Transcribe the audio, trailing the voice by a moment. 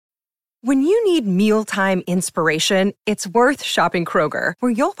When you need mealtime inspiration, it's worth shopping Kroger,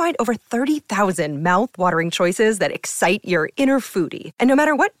 where you'll find over 30,000 mouth-watering choices that excite your inner foodie. And no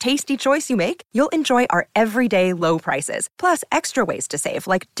matter what tasty choice you make, you'll enjoy our everyday low prices, plus extra ways to save,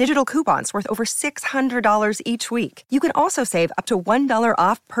 like digital coupons worth over $600 each week. You can also save up to $1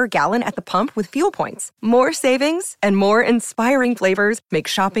 off per gallon at the pump with fuel points. More savings and more inspiring flavors make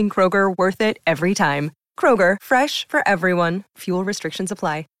shopping Kroger worth it every time. Kroger, fresh for everyone. Fuel restrictions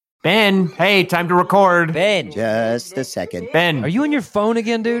apply. Ben, hey, time to record. Ben. Just a second. Ben. Are you on your phone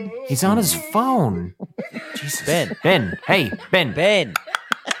again, dude? He's on his phone. Jesus. Ben. Ben, hey, Ben. Ben.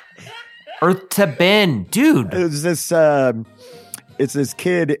 Earth to Ben. Dude. It's this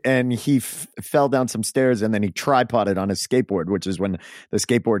kid, and he fell down some stairs, and then he tripoded on his skateboard, which is when the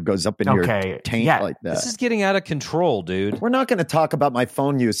skateboard goes up in your taint like that. This is getting out of control, dude. We're not going to talk about my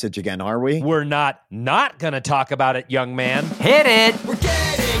phone usage again, are we? We're not going to talk about it, young man. Hit it. We're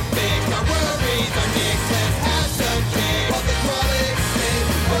getting big, our worries are mixed. Let's have some cake while the quality's sick.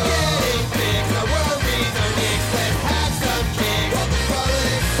 We're getting big, our worries are mixed. Let's have some cake while the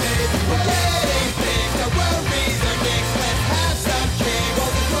quality's sick. We're getting big, our worries are mixed. Let's have some cake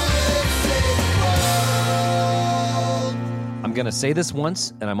while the quality's sick. Whoa. I'm going to say this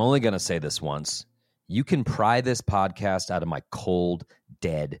once, and I'm only going to say this once. You can pry this podcast out of my cold,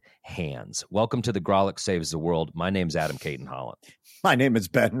 dead hands. Welcome to the Grolic Saves the World. My name's Adam Caton Holland. My name is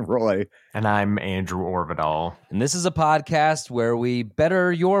Ben Roy. And I'm Andrew Orvidal. And this is a podcast where we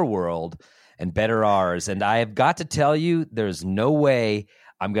better your world and better ours. And I have got to tell you, there's no way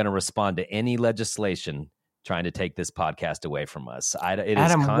I'm going to respond to any legislation trying to take this podcast away from us. It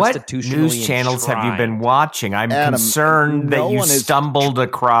Adam, is what constitutionally news channels have you been watching? I'm Adam, concerned that no you one is- stumbled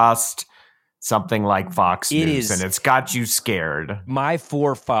across something like Fox It News, is- and it's got you scared. My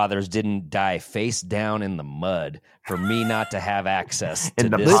forefathers didn't die face down in the mud for me not to have access to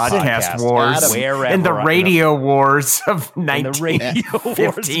In the this podcast wars, Adam, wherever in the I- radio wars of in the radio wars of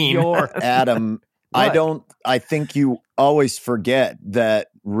 1915. yore. Adam, I think you always forget that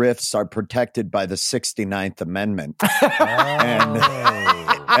riffs are protected by the 69th Amendment.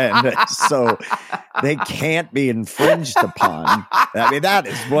 And so they can't be infringed upon. I mean, that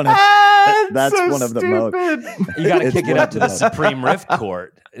is one of that's so one of the most. You got to It's kick it one up of to the the most- Supreme Rift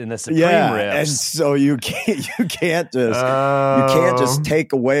Court in the Supreme Yeah, Rifts. and so you can't just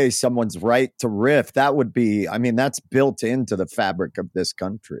take away someone's right to riff. That would be, I mean, that's built into the fabric of this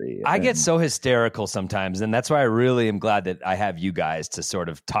country. I get And- so hysterical sometimes, and that's why I really am glad that I have you guys to sort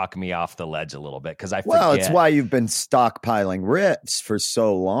of talk me off the ledge a little bit, because I forget. Well, it's why you've been stockpiling riffs for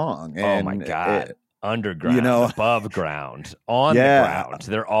so long. Oh my And God. Underground, you know- above ground, on Yeah. the ground.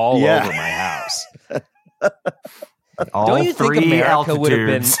 They're all Yeah. over my house. All Don't you think three America would have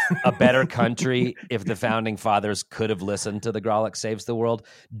been altitudes. a better country if the founding fathers could have listened to the Grolic Saves the World?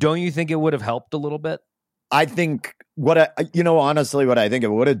 Don't you think it would have helped a little bit? I think honestly, what I think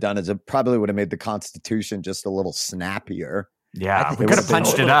it would have done is it probably would have made the Constitution just a little snappier. Yeah, think we it could have would've been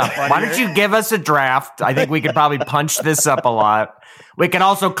punched a it little up. Why don't you give us a draft? I think we could probably punch this up a lot. We can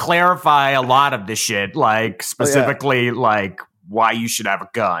also clarify a lot of the shit, like specifically like why you should have a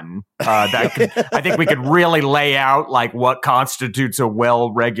gun. I think we could really lay out like what constitutes a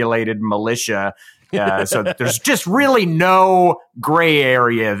well-regulated militia. So there's just really no gray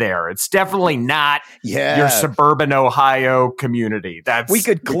area there. It's definitely not Yeah. your suburban Ohio community. We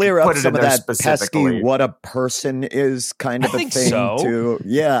could clear up put it some in of there that pesky specifically. what a person is kind of I a think thing so. too.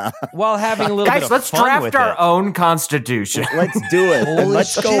 Yeah. While having a little bit Guys, of let's fun draft with our it. own constitution. Let's do it. Holy And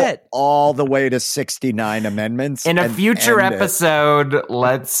let's go shit. all the way to 69 amendments. In a and future end it. episode,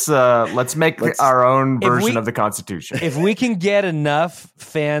 let's make our own If version we- of the Constitution. If we can get enough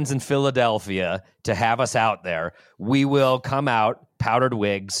fans in Philadelphia to have us out there, we will come out, powdered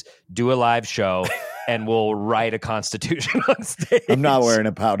wigs, do a live show, and we'll write a constitution on stage. I'm not wearing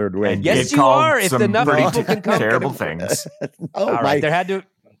a powdered wig. And Yes, get you called are, if some enough pretty people can come. terrible things. Oh, All my. right, there had to.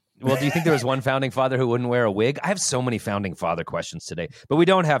 Well, do you think there was one founding father who wouldn't wear a wig? I have so many founding father questions today, but we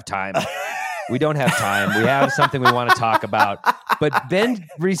don't have time. We don't have time. We have something we want to talk about. But Ben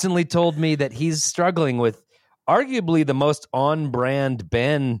recently told me that he's struggling with arguably the most on-brand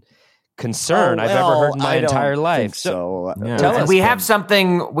Ben concern I've ever heard in my entire life. So Yeah. Tell And us, we Ben.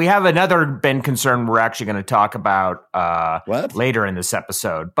 have another Ben concern we're actually going to talk about What? later in this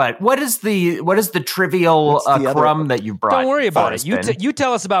episode. But what is the trivial What's the other- crumb that you brought? Don't worry about for it. us, You Ben? you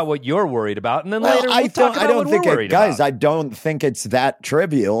tell us about what you're worried about, and then Well, later we'll talk about what think we're worried guys, about. I don't think it's that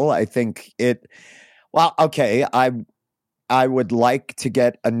trivial. I think it. Well, okay. I would like to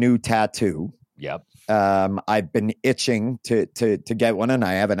get a new tattoo. Yep. I've been itching to get one, and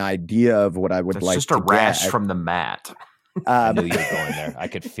I have an idea of what I would It's like. just a to rash get. from the mat. I knew you were going there. I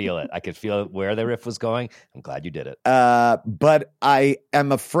could feel it. I could feel where the riff was going. I'm glad you did it. But I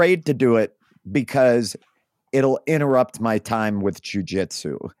am afraid to do it because it'll interrupt my time with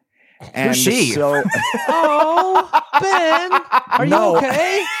jujitsu. And Who's she? So, Oh, Ben, are you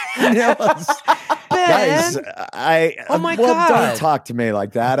okay? No, Ben, guys, Oh my well, God. don't talk to me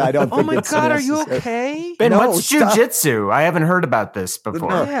like that. I don't oh think my it's God, are you necessary. okay? Ben, No, what's stop. jujitsu? I haven't heard about this before.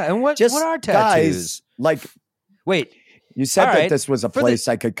 No. Yeah, and what Just are tattoos? guys, like Wait, you said All that right. this was a For the- place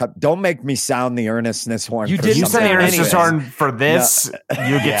I could cut. Don't make me sound the earnestness horn. You for didn't You something said sound the earnestness anyways. horn for this. You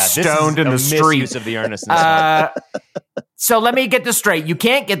get yeah, this stoned is in a the street. misuse of the earnestness. So let me get this straight. You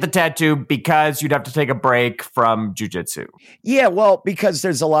can't get the tattoo because you'd have to take a break from jujitsu. Yeah, well, because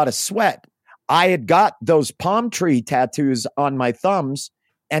there's a lot of sweat. I had got those palm tree tattoos on my thumbs,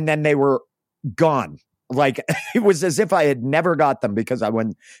 and then they were gone. Like it was as if I had never got them because I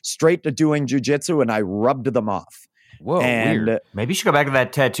went straight to doing jujitsu and I rubbed them off. Whoa, and weird. Maybe you should go back to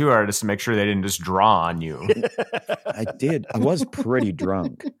that tattoo artist to make sure they didn't just draw on you. I did. I was pretty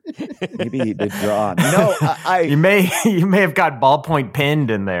drunk. Maybe he did draw on. No, You may have got ballpoint pinned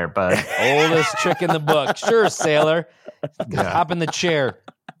in there, but Oldest trick in the book. Sure, sailor. Hop in the chair.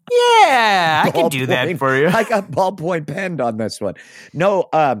 yeah, I can do that ballpoint- for you. I got ballpoint penned on this one. No,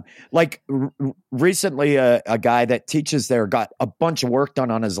 like recently, a guy that teaches there got a bunch of work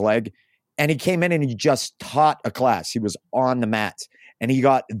done on his leg, and he came in and he just taught a class. He was on the mats, and he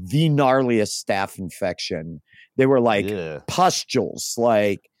got the gnarliest staph infection. They were like Ugh. pustules,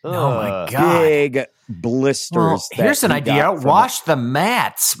 like Oh my God. big blisters. Well, that here's an he idea. got from Wash the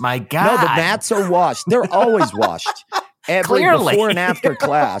mats. My it. God. No, the mats are washed. They're always washed. Every Clearly. before and after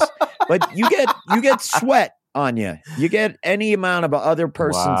class. But you get sweat on you. You get any amount of other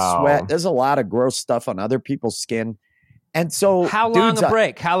person's Wow. sweat. There's a lot of gross stuff on other people's skin. And so How long dudes, a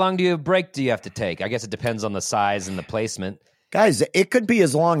break? How long do you break do you have to take? I guess it depends on the size and the placement. guys, it could be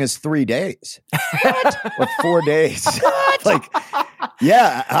as long as 3 days. Or 4 days. Like,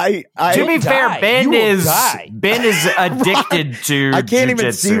 yeah, I To be will fair, die. Ben You will is die. addicted to I can't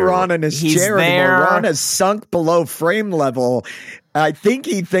even see jujitsu. Ron in his He's chair there. anymore. Ron has sunk below frame level. I think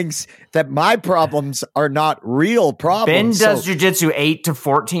he thinks that my problems are not real Ben problems. does So- jujitsu 8 to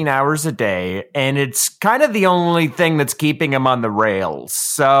 14 hours a day, and it's kind of the only thing that's keeping him on the rails.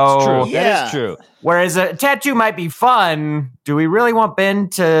 So, It's true. Yeah. That is true. whereas a tattoo might be fun, do we really want Ben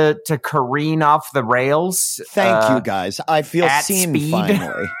to careen off the rails? Thank you, guys. I feel at seen speed.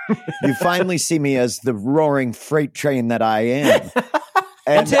 finally. You finally see me as the roaring freight train that I am.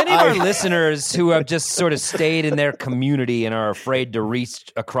 And to any of our listeners who have just sort of stayed in their community and are afraid to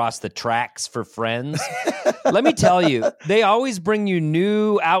reach across the tracks for friends, let me tell you, they always bring you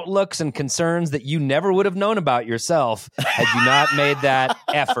new outlooks and concerns that you never would have known about yourself had you not made that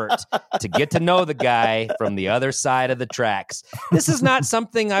effort to get to know the guy from the other side of the tracks. This is not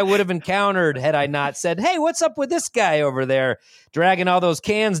something I would have encountered had I not said, hey, what's up with this guy over there dragging all those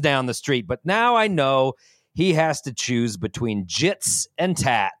cans down the street? But now I know he has to choose between jits and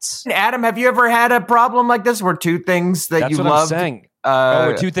tats. Adam, have you ever had a problem like this where two things that That's you what I'm loved saying.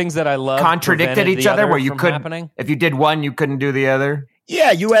 Were two things that I love contradicted prevented each the other, where you from couldn't, happening? if you did one, you couldn't do the other?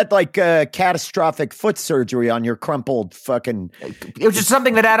 Yeah, you had like catastrophic foot surgery on your crumpled fucking. It was just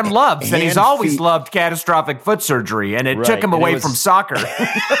something that Adam loves, and he's Hand, always feet. loved catastrophic foot surgery, and it Right, took him and away it was- from soccer.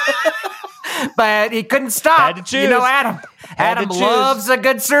 But he couldn't stop. Had to choose. You know, Adam. Had to Adam choose. loves a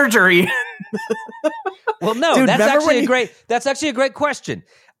good surgery. Well, no, Dude, that's remember actually when a you- great. That's actually a great question.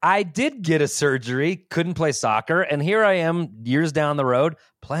 I did get a surgery, couldn't play soccer, and here I am years down the road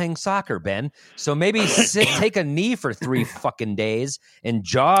playing soccer, Ben. So maybe take a knee for 3 fucking days and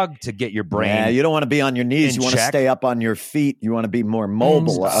jog to get your brain. Yeah, you don't want to be on your knees. in You want to check. stay up on your feet. You want to be more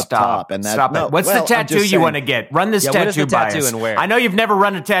mobile up top. And that, Stop no, it. What's well, the I'm tattoo just you saying- want to get? Run this Yeah, what is tattoo the by tattoo us. and where? I know you've never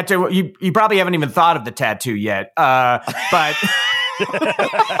run a tattoo. You probably haven't even thought of the tattoo yet. But You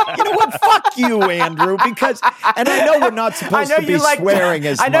know what? Fuck you, Andrew. Because, and I know we're not supposed to be swearing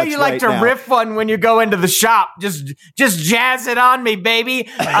as much. I know you like right to now. riff one when you go into the shop. Just jazz it on me, baby.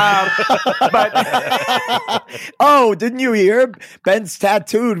 But Oh, didn't you hear? Ben's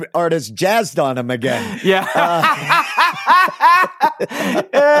tattooed artist jazzed on him again. yeah,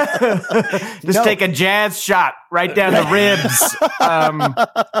 just No. take a jazz shot right down the ribs.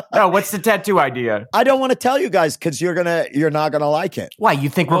 No, what's the tattoo idea? I don't want to tell you guys because you're not gonna like it. Why, you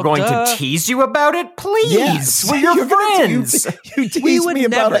think we're Well, going duh. to tease you about it? Please, Yes, we're your You're gonna- friends. You tease We would me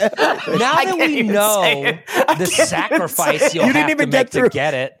about never. it. Now I that can't we even know say it. I the can't even sacrifice say it. you'll You didn't have to even make get to through.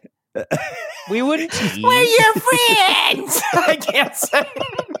 get it, we wouldn't tease. We're your friends. I can't say.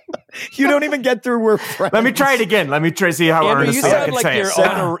 You don't even get through we're friends. Let me try it again. Let me try see how Andrew, you earnestly I sound can like say you're it.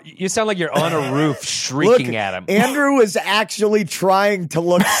 on a. You sound like you're on a roof shrieking Look, at him. Andrew is actually trying to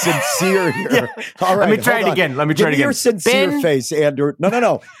look sincere here. All right, Let me try hold it on. again. Let me Give try it me again. your sincere Ben? face, Andrew.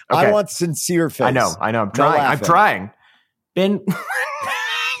 No. I Okay. want sincere face. I know. I'm No trying. I'm laughing. trying. Ben,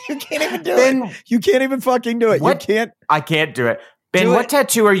 You can't even do Ben, it. You can't even fucking do it. What? You can't. I can't do it. Ben, Do what it.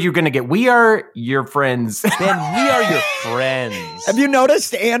 tattoo are you going to get? We are your friends. Ben, we are your friends. Have you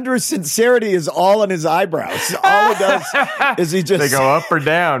noticed Andrew's sincerity is all in his eyebrows? All he does is he just They go up or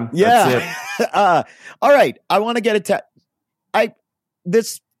down. Yeah. That's All right. I want to get a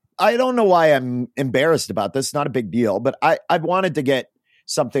I don't know why I'm embarrassed about this. Not a big deal, but I wanted to get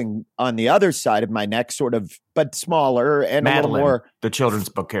something on the other side of my neck, sort of, but smaller and a Madeline, little more. the children's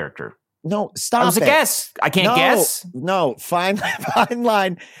book character. No, stop I was it. a guess. I can't guess. No, fine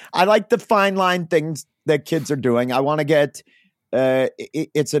line. I like the fine line things that kids are doing. I want to get.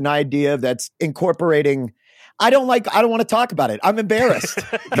 It's an idea that's incorporating. I don't want to talk about it. I'm embarrassed.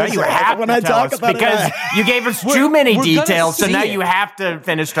 Now you have when to I tell talk us about because it. you gave us too many we're gonna details, so see now it. you have to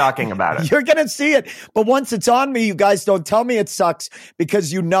finish talking about it. You're gonna see it, but once it's on me, you guys don't tell me it sucks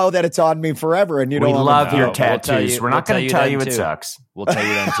because you know that it's on me forever, and you We don't. love No, your we'll tell tattoos. you- We're not we'll going to tell tell you you then it too. sucks. We'll tell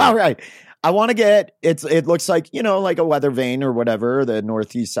you then too. All right. I want to get it looks like, like a weather vane or whatever, the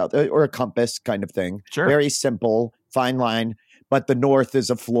northeast, south, or a compass kind of thing. Sure. Very simple, fine line, but the north is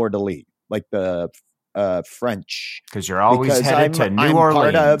a fleur de lis, like the French. Because you're always Because headed to New I'm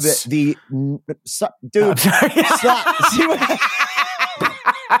Orleans. part of the dude. Stop. See what-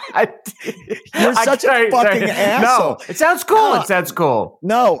 You're such a fucking asshole. No, it sounds cool. It sounds cool.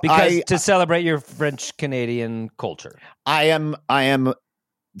 No, Because to celebrate your French Canadian culture. I am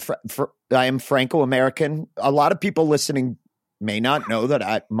Franco-American. A lot of people listening may not know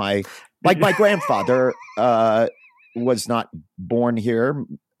that my grandfather was not born here.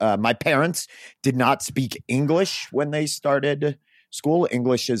 My parents did not speak English when they started school.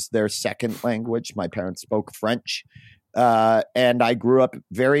 English is their second language. My parents spoke French. And I grew up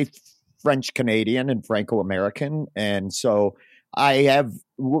very French Canadian and Franco-American. And so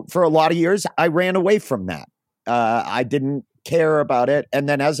for a lot of years, I ran away from that. I didn't care about it. And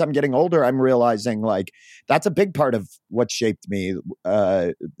then as I'm getting older, I'm realizing like that's a big part of what shaped me.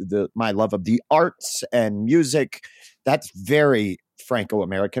 My love of the arts and music. That's very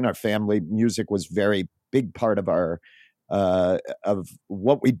Franco-American. Our family music was very big part of our of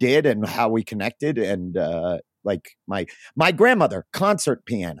what we did and how we connected. And like my grandmother, concert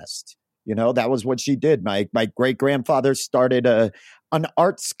pianist. That was what she did. My great grandfather started an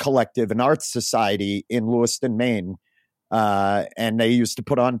arts collective, an arts society in Lewiston, Maine. And they used to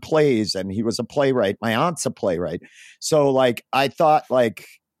put on plays, and he was a playwright. My aunt's a playwright. So like, I thought like,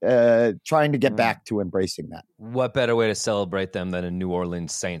 trying to get back to embracing that. What better way to celebrate them than a New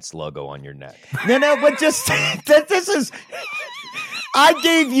Orleans Saints logo on your neck? No, but just, this is, I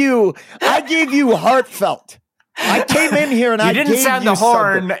gave you heartfelt. I came in here and You I didn't gave sound you the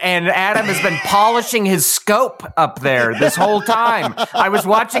horn, something. and Adam has been polishing his scope up there this whole time. I was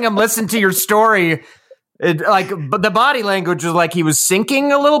watching him listen to your story. But the body language was like he was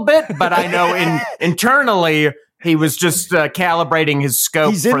sinking a little bit, but I know internally he was just calibrating his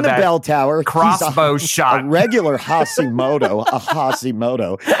scope He's for in the that bell tower. crossbow He's shot. A regular Hashimoto.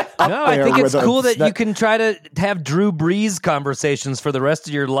 No, I think it's cool that you can try to have Drew Brees conversations for the rest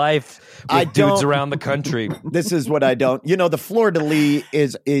of your life with dudes around the country. This is what I don't. The fleur de lis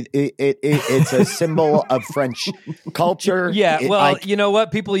is it's a symbol of French culture. Yeah, well, you know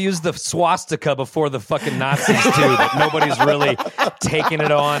what? People use the swastika before the fucking Nazis too, but nobody's really taking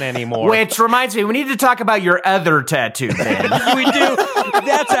it on anymore. Which reminds me, we need to talk about your other tattoo, Ben. We do.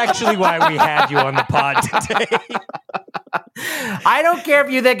 That's actually why we had you on the pod today. I don't care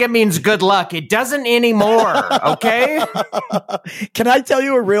if you think it means good luck. It doesn't anymore, okay? Can I tell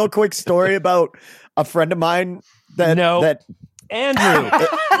you a real quick story about a friend of mine that No. that Andrew.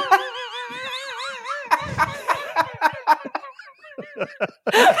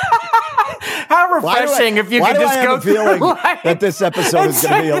 How refreshing if you why could do just I have go a feeling through life. that this episode is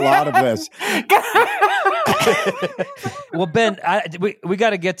going to be a lot of this? Well, Ben, we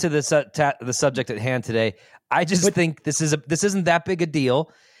got to get to this the subject at hand today. I just think this isn't that big a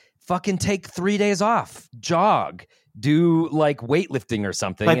deal. Fucking take 3 days off, jog, do like weightlifting or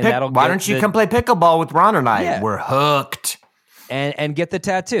something, and Why don't you come play pickleball with Ron and I? Yeah. We're hooked. and get the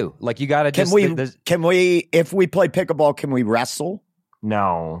tattoo. Like you got to Can just we if we play pickleball, can we wrestle?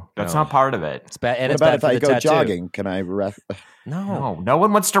 No, that's No. not part of it. It's bad. And What it's about bad if for I the go tattoo. jogging? Can I No. No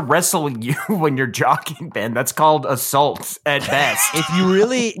one wants to wrestle you when you're jogging, Ben. That's called assault at best.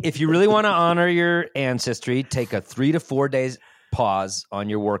 If you really want to honor your ancestry, take a 3 to 4 days pause on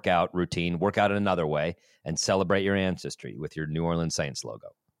your workout routine, work out in another way, and celebrate your ancestry with your New Orleans Saints logo.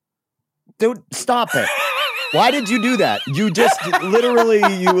 Dude, stop it. Why did you do that? You just literally,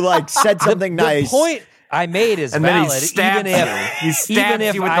 you like said something nice. The point I made is And valid. then he stabs even if, you. He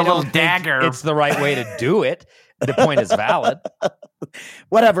stabs you with I the little don't think dagger. it's the right way to do it. The point is valid.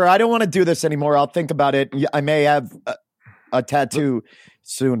 Whatever. I don't want to do this anymore. I'll think about it. I may have a tattoo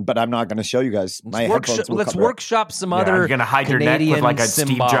soon, but I'm not going to show you guys. My headphones will Let's cover it. workshop some Yeah, other you're gonna hide Canadian your neck with like a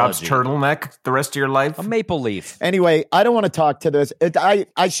Steve Jobs symbology. turtleneck the rest of your life. A maple leaf. Anyway, I don't want to talk to this.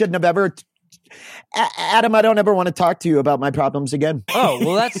 I shouldn't have ever. Adam, I don't ever want to talk to you about my problems again. Oh,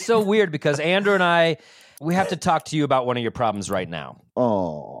 well, that's so weird because Andrew and we have to talk to you about one of your problems right now.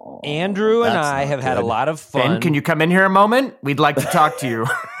 Oh, Andrew and that's I not have had a good. lot of fun. Ben, can you come in here a moment? We'd like to talk to you.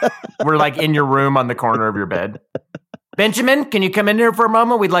 We're like in your room on the corner of your bed. Benjamin, can you come in here for a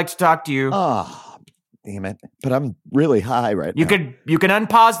moment? We'd like to talk to you. Oh, damn it! But I'm really high right now. You can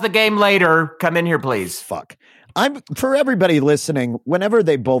unpause the game later. Come in here, please. Fuck. I'm for everybody listening. Whenever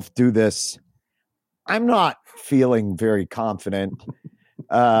they both do this, I'm not feeling very confident.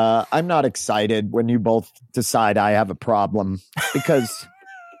 I'm not excited when you both decide I have a problem because,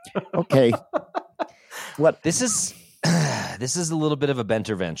 okay, what? This is a little bit of a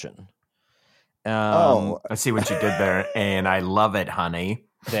bentervention. I see what you did there, and I love it, honey.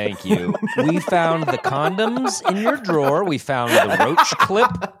 Thank you. We found the condoms in your drawer. We found the roach clip.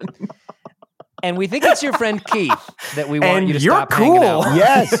 And we think it's your friend Keith that we want And you to you're stop hanging cool. out.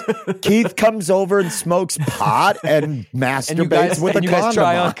 Yes, Keith comes over and smokes pot and masturbates with a you condom guys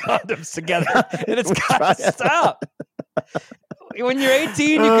try on on. condoms together. And it's We got try to it. stop. When you're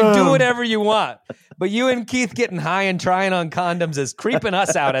 18, you can do whatever you want. But you and Keith getting high and trying on condoms is creeping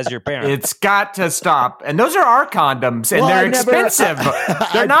us out as your parents. It's got to stop. And those are our condoms, and Well, they're I never- expensive.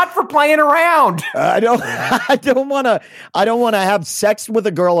 They're not for playing around. I don't want to have sex with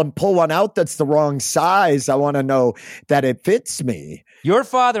a girl and pull one out that's the wrong size. I want to know that it fits me. Your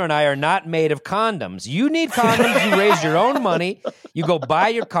father and I are not made of condoms. You need condoms. You raise your own money. You go buy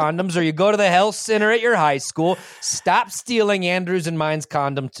your condoms, or you go to the health center at your high school. Stop stealing Andrew's and mine's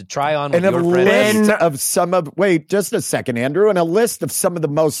condoms to try on with And a your friends. list of wait, just a second, Andrew, and a list of some of the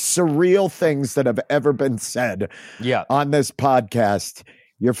most surreal things that have ever been said Yeah. on this podcast.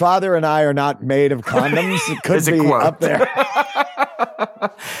 Your father and I are not made of condoms. It could Is a be quote. up there.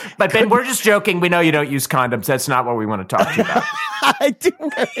 But Ben, we're just joking. We know you don't use condoms. That's not what we want to talk to you about. I do.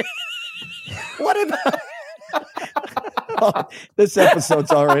 What about? Oh, this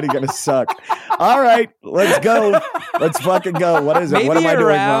episode's already going to suck. All right, let's go. Let's fucking go. What is it? Maybe What am I doing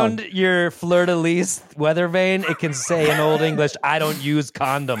around wrong? your fleur-de-lis weather vane, it can say in Old English, I don't use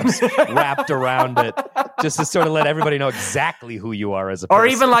condoms, wrapped around it, just to sort of let everybody know exactly who you are as a person. Or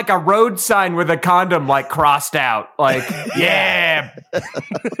even like a road sign with a condom like crossed out. Like, yeah.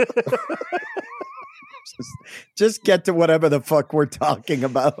 Just get to whatever the fuck we're talking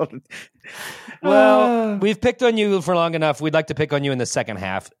about. Well, we've picked on you for long enough. We'd like to pick on you in the second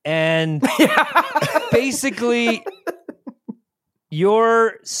half. And basically,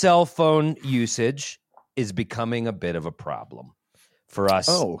 your cell phone usage is becoming a bit of a problem for us,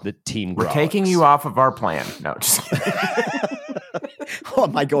 the teen We're growlers. taking you off of our plan. No, just kidding. Oh,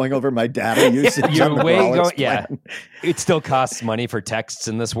 am I going over my data usage? on You're the way Brawlers going, yeah. plan? It still costs money for texts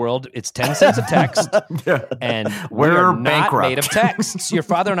in this world. It's 10 cents a text, and We're we're not bankrupt. made of texts. Your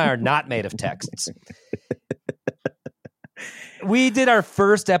father and I are not made of texts. We did our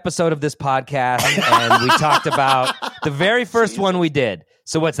first episode of this podcast, and we talked about the very first one we did.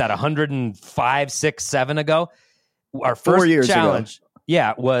 So what's that? 105, 6, 7 ago. Our 4 first years ago. challenge.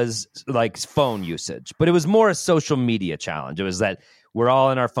 Yeah, was like phone usage, but it was more a social media challenge. It was that we're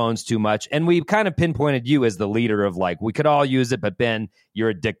all in our phones too much. And we kind of pinpointed you as the leader of like, we could all use it, but Ben, you're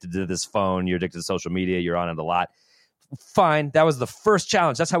addicted to this phone. You're addicted to social media. You're on it a lot. Fine. That was the first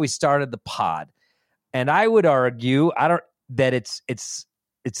challenge. That's how we started the pod. And I would argue, that it's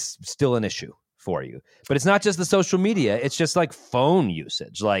still an issue for you, but it's not just the social media. It's just like phone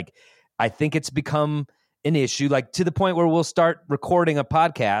usage. Like, I think it's become an issue, like to the point where we'll start recording a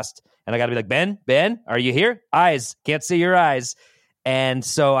podcast and I got to be like, Ben, are you here? Eyes, can't see your eyes. And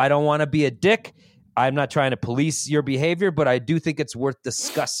so I don't want to be a dick. I'm not trying to police your behavior, but I do think it's worth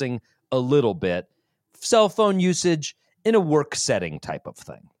discussing a little bit. Cell phone usage in a work setting type of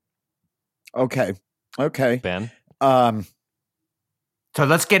thing. Okay. Ben? So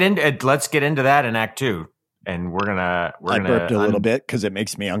let's get into that in Act 2. And we're gonna I burped a little bit because it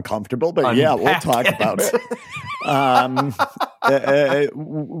makes me uncomfortable, but yeah, we'll unpack talk it. about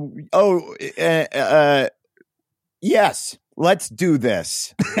it. Yes, let's do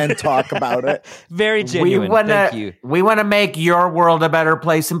this and talk about it. Very genuine. Thank you. We want to make your world a better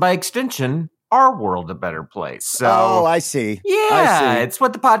place, and by extension, our world a better place. So, Oh, I see. yeah, I see. it's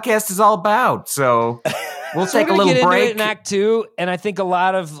what the podcast is all about. So we'll So take a we're gonna little get into break. it in Act 2, and I think a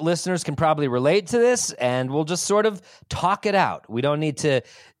lot of listeners can probably relate to this, and we'll just sort of talk it out. We don't need to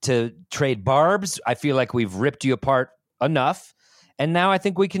trade barbs. I feel like we've ripped you apart enough, and now I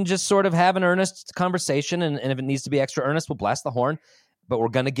think we can just sort of have an earnest conversation, and if it needs to be extra earnest, we'll blast the horn, but we're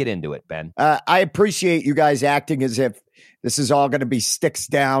going to get into it, Ben. I appreciate you guys acting as if this is all going to be sticks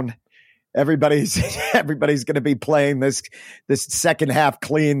down. Everybody's going to be playing this second half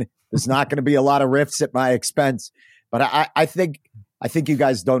clean. There's not going to be a lot of riffs at my expense, but I think you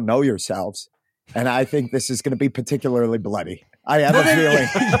guys don't know yourselves, and I think this is going to be particularly bloody. I have a feeling.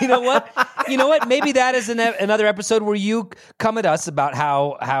 You know what? Maybe that is another episode where you come at us about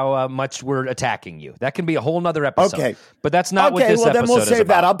how much we're attacking you. That can be a whole nother episode. Okay. But that's not what Okay, this well then episode we'll is save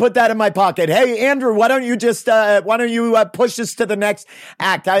about. that. I'll put that in my pocket. Hey, Andrew, why don't you push us to the next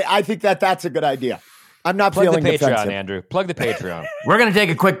act? I think that's a good idea. I'm not Plug the feeling Patreon, defensive. Andrew. Plug the Patreon. We're going to take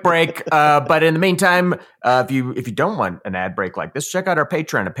a quick break, but in the meantime, if you don't want an ad break like this, check out our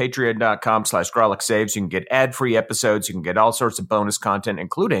Patreon at patreon.com/GrawlixSaves. You can get ad-free episodes. You can get all sorts of bonus content,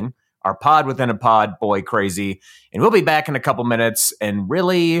 including our pod within a pod, Boy Crazy. And we'll be back in a couple minutes and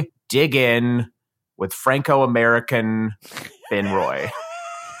really dig in with Franco-American Ben Roy.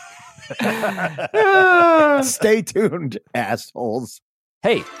 Stay tuned, assholes.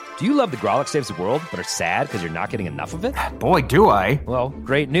 Hey, do you love the Grawlix Saves the World, but are sad because you're not getting enough of it? Boy, do I. Well,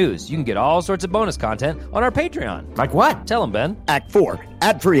 great news. You can get all sorts of bonus content on our Patreon. Like what? Tell them, Ben. Act 4,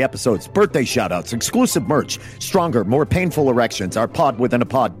 ad-free episodes, birthday shoutouts, exclusive merch, stronger, more painful erections, our pod within a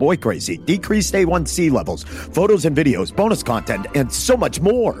pod, Boy Crazy, decreased A1C levels, photos and videos, bonus content, and so much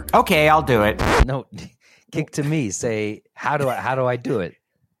more. Okay, I'll do it. No, kick to me. Say, how do I do it?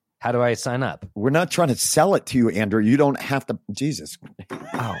 How do I sign up? We're not trying to sell it to you, Andrew. You don't have to. Jesus.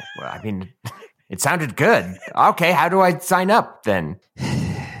 Oh, well, I mean, it sounded good. Okay, how do I sign up then?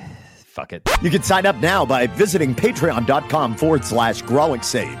 Fuck it. You can sign up now by visiting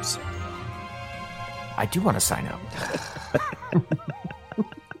patreon.com/GrawlixSaves. I do want to sign up.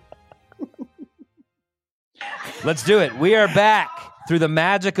 Let's do it. We are back. Through the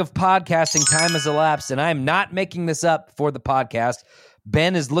magic of podcasting, time has elapsed, and I am not making this up for the podcast.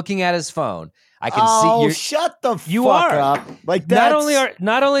 Ben is looking at his phone. I can see you. Shut the You fuck are. up. Like that.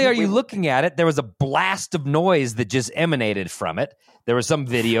 Not only are you looking at it, there was a blast of noise that just emanated from it. There was some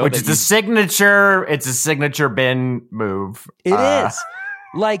video. Which is a signature. It's a signature Ben move. It is.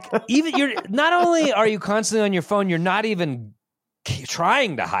 Like, even you're not only are you constantly on your phone, you're not even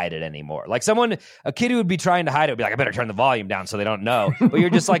trying to hide it anymore. Like a kid who would be trying to hide it would be like, I better turn the volume down so they don't know. But you're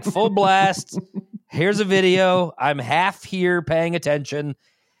just like full blast. Here's a video. I'm half here paying attention.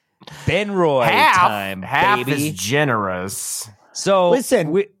 Ben Roy time, half baby. is generous. So Listen.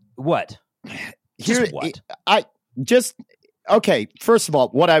 what? Just what? Okay, first of all,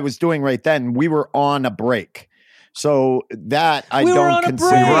 what I was doing right then, we were on a break. So that I We were don't on a consider.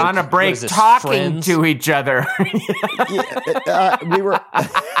 break. We were on a What break is this, talking Friends? to each other. we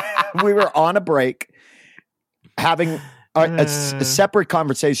were on a break having separate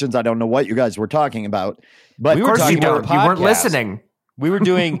conversations. I don't know what you guys were talking about, but We Of were course talking you about don't. You weren't podcast. listening. We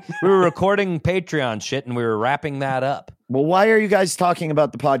were recording Patreon shit and we were wrapping that up. well, why are you guys talking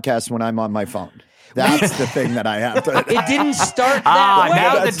about the podcast when I'm on my phone? That's the thing that I have to. It didn't start that way.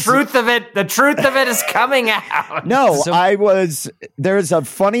 Now the That's- truth of it is coming out. No, So- there's a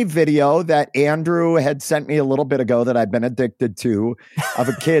funny video that Andrew had sent me a little bit ago that I've been addicted to of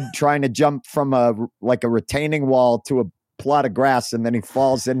a kid trying to jump from a retaining wall to a plot of grass, and then he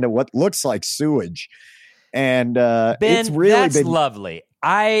falls into what looks like sewage. And Ben, it's really that's been lovely.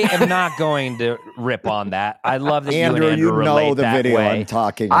 I am not going to rip on that. I love that Andrew, you and Andrew you know relate the that video way. I'm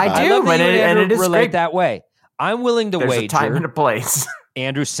talking about. I I do, love that and you and it Andrew is relate great. that way. I'm willing to There's a time and wager a place.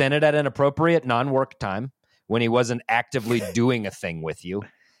 Andrew sent it at an appropriate non-work time when he wasn't actively doing a thing with you.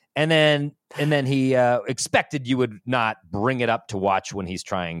 And then he expected you would not bring it up to watch when he's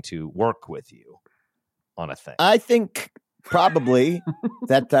trying to work with you on a thing. I think probably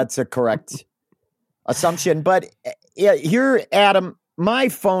that's a correct assumption. But here, Adam, my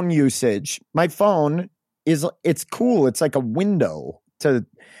phone usage, it's cool. It's like a window to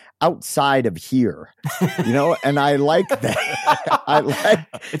outside of here, and I like that.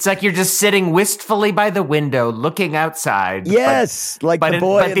 It's like you're just sitting wistfully by the window, looking outside. Yes, but the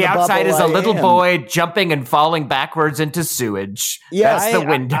boy. in the outside bubble is a I little am. boy jumping and falling backwards into sewage. Yes. That's the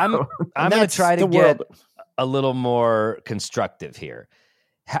window. I'm going to That's try to the get world. a little more constructive here.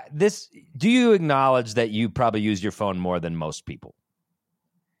 Do you acknowledge that you probably use your phone more than most people?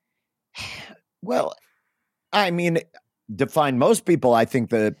 Well, I mean, define most people. I think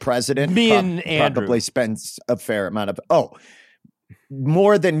the president and Andrew probably spends a fair amount of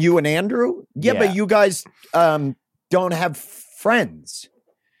more than you and Andrew. Yeah. But you guys don't have friends.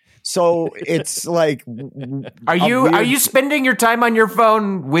 So it's like, are you spending your time on your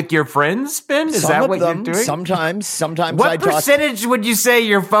phone with your friends, Ben? Is that what you're doing? Sometimes. What percentage would you say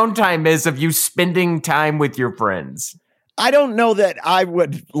your phone time is of you spending time with your friends? I don't know that I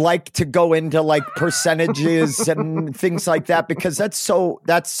would like to go into like percentages and things like that because that's so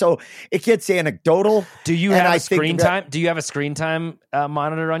it gets anecdotal. Do you have a screen time? Do you have a screen time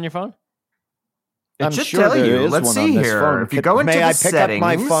monitor on your phone? It should tell you. Let's see here. Phone. If you go into the settings, up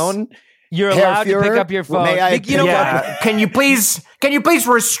my phone? You're allowed to pick up your phone. May I Can you please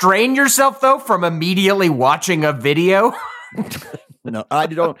restrain yourself though from immediately watching a video? No, I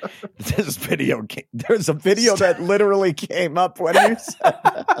don't. There's a video that literally came up when you said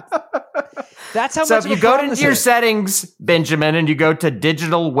that. That's how so much. So if you go into your settings, Benjamin, and you go to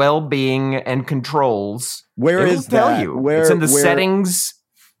digital well-being and controls, where is tell that? You. It's in the settings.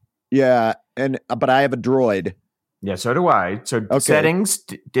 Yeah, but I have a Droid. Yeah, so do I. So settings,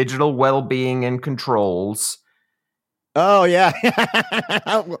 digital well-being and controls. Oh yeah.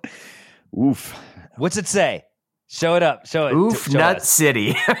 Oof. What's it say? Show it up. Show it. Oof, Nut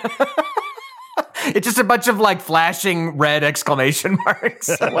City. It's just a bunch of like flashing red exclamation marks.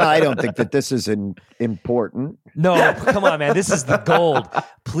 Well, I don't think that this is important. No, come on, man. This is the gold.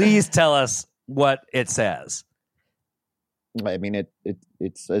 Please tell us what it says. I mean,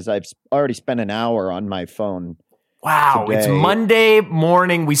 it says I've already spent an hour on my phone. Wow, today. It's Monday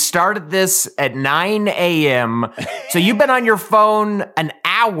morning. We started this at 9 a.m. So you've been on your phone an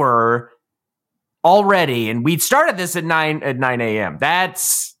hour already, and we started this at 9 a.m.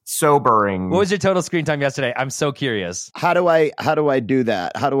 That's sobering. What was your total screen time yesterday? I'm so curious. How do I do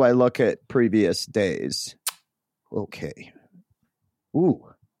that? How do I look at previous days? Okay. Ooh.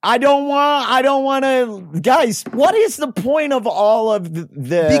 I don't want to, guys. What is the point of all of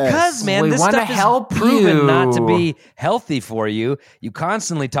this? Because, man, this stuff is proven not to be healthy for you. You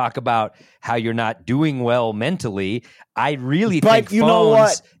constantly talk about how you're not doing well mentally. I really think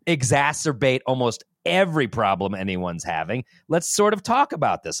phones exacerbate almost every problem anyone's having. Let's sort of talk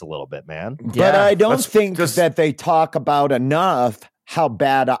about this a little bit, man. But I don't think that they talk about enough how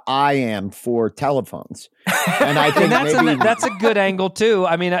bad I am for telephones. And I think that's a good angle too.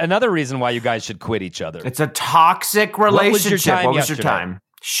 I mean, another reason why you guys should quit each other. It's a toxic relationship. What was your time?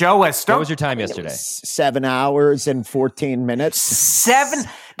 Show us. What was your time yesterday? 7 hours and 14 minutes. 7?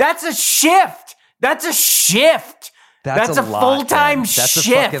 That's a shift. That's a shift. That's a lot, full-time shift.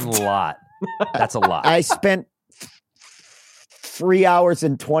 That's a fucking lot. That's a lot. I spent 3 hours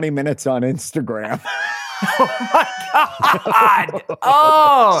and 20 minutes on Instagram. Oh my God.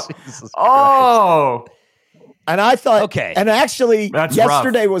 Oh. And I thought, okay. And actually, that's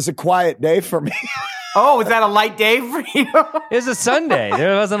yesterday rough. Was a quiet day for me. Oh, was that a light day for you? It was a Sunday.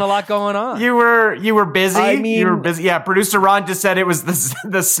 There wasn't a lot going on. You were busy. I mean, you were busy. Yeah, producer Ron just said it was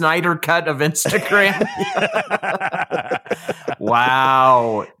the Snyder cut of Instagram.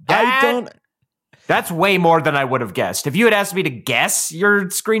 Wow. That's way more than I would have guessed. If you had asked me to guess your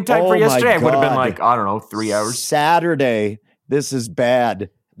screen time for yesterday, I would have been like, I don't know, 3 hours. Saturday. This is bad.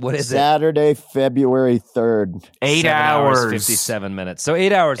 What is Saturday, February 3rd. 8 hours. 57 minutes. So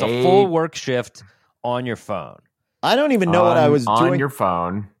 8 hours, a full work shift on your phone. I don't even know what I was doing. On your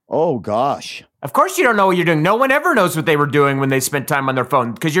phone. Oh, gosh. Of course you don't know what you're doing. No one ever knows what they were doing when they spent time on their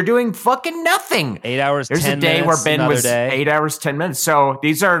phone because you're doing fucking nothing. 8 hours, There's 10 a day minutes, where Ben was 8 hours, 10 minutes. So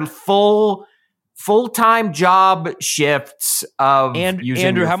these are full-time job shifts of using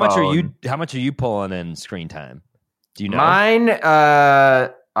Andrew, your how phone. much are you pulling in screen time? Do you know? Mine, I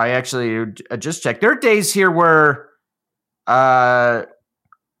actually just checked. There are days here where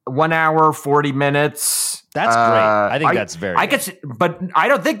 1 hour, 40 minutes. That's great. I think that's very good. But I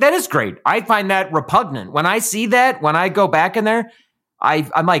don't think that is great. I find that repugnant. When I see that, when I go back in there,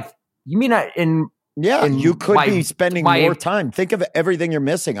 I'm like, you mean you could be spending more time. Think of everything you're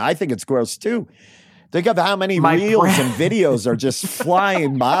missing. I think it's gross too. Think of how many reels and videos are just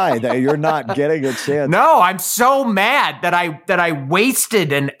flying by that you're not getting a chance. No, I'm so mad that I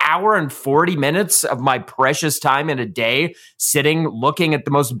wasted an hour and 40 minutes of my precious time in a day sitting looking at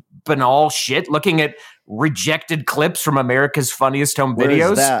the most banal shit, looking at rejected clips from America's Funniest Home Videos.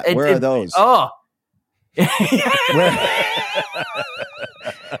 Where is that? Where are those? Oh.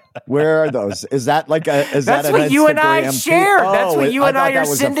 Where are those? Is that like That's an what you and I Instagram feed? share. That's what you and thought I are that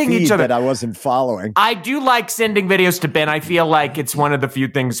was a sending feed each other. that I wasn't following. I do like sending videos to Ben. I feel like it's one of the few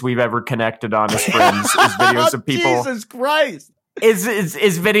things we've ever connected on as friends is videos of people. Jesus Christ.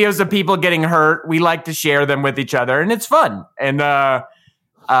 Is videos of people getting hurt. We like to share them with each other, and it's fun. And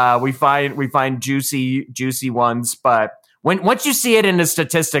we find juicy ones. But once you see it in a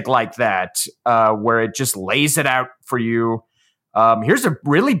statistic like that, where it just lays it out for you, here's a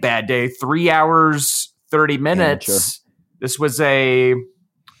really bad day: 3 hours 30 minutes. Amateur. This was a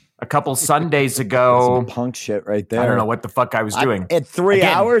couple Sundays ago. Some punk shit right there. I don't know what the fuck I was doing. At 3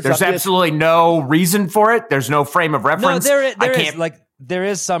 Again, hours? There's absolutely no reason for it. There's no frame of No, reference. there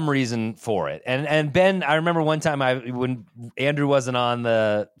is some reason for it. And Ben, I remember one time when Andrew wasn't on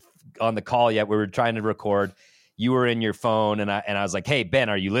the call yet, we were trying to record. You were in your phone, and I was like, "Hey Ben,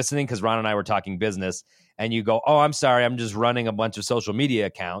 are you listening?" Because Ron and I were talking business, and you go, "Oh, I'm sorry, I'm just running a bunch of social media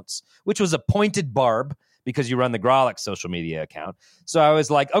accounts," which was a pointed barb because you run the Grolic social media account. So I was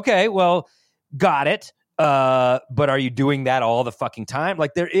like, "Okay, well, got it." But are you doing that all the fucking time?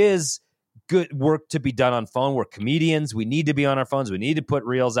 Like, there is good work to be done on phone. We're comedians. We need to be on our phones. We need to put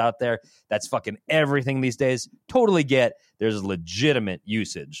reels out there. That's fucking everything these days. Totally get there's legitimate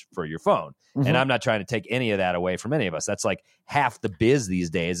usage for your phone. Mm-hmm. And I'm not trying to take any of that away from any of us. That's like half the biz these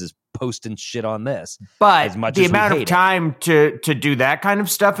days is posting shit on this. But as much the as we amount of hate time to do that kind of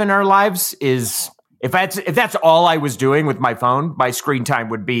stuff in our lives is, if that's all I was doing with my phone, my screen time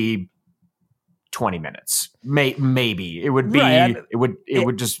would be 20 minutes. Maybe it would be. Right. It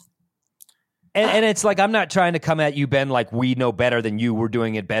would just. And it's like, I'm not trying to come at you, Ben, like we know better than you. We're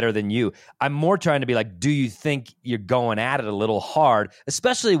doing it better than you. I'm more trying to be like, do you think you're going at it a little hard?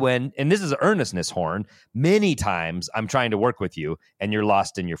 Especially when, and this is an earnestness horn, many times I'm trying to work with you and you're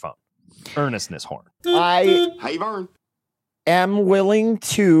lost in your phone. Earnestness horn. I am willing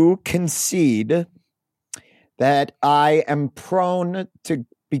to concede that I am prone to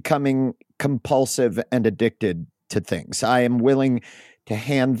becoming compulsive and addicted to things. I am willing to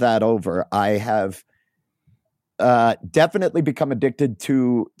hand that over. I have definitely become addicted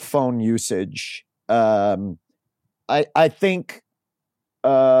to phone usage. I think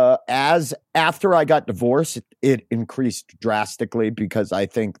as after I got divorced, it increased drastically because I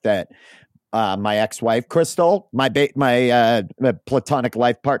think that my ex-wife Crystal, my platonic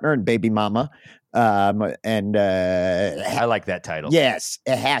life partner and baby mama, and I like that title. yes,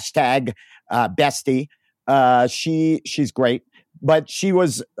 a hashtag bestie. She's great. But she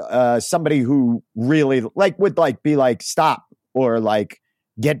was somebody who really would be like stop or like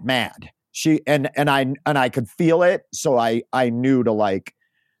get mad. She and I could feel it, so I knew to like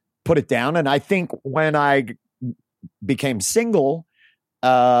put it down. And I think when I became single,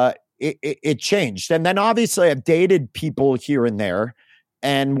 it changed. And then obviously I've dated people here and there,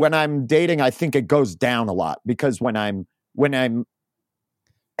 and when I'm dating, I think it goes down a lot because when I'm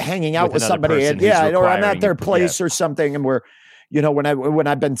hanging out with somebody, or I'm at their place or something, and we're. When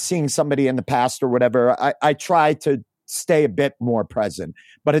I've been seeing somebody in the past or whatever, I try to stay a bit more present,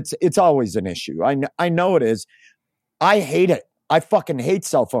 but it's always an issue. I know it is. I hate it. I fucking hate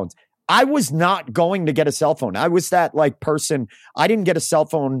cell phones. I was not going to get a cell phone. I was that person. I didn't get a cell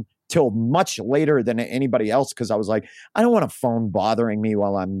phone till much later than anybody else because I was like, I don't want a phone bothering me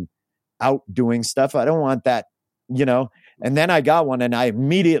while I'm out doing stuff. I don't want that, And then I got one and I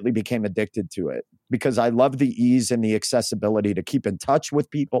immediately became addicted to it. Because I love the ease and the accessibility to keep in touch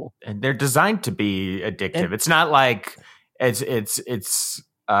with people. And they're designed to be addictive. It's not like it's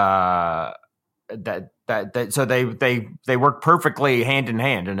that so they work perfectly hand in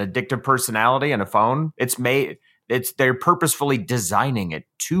hand. An addictive personality and a phone. They're purposefully designing it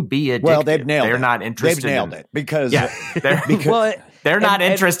to be addictive. Well, they've nailed it. They're not interested. They've nailed it because they're not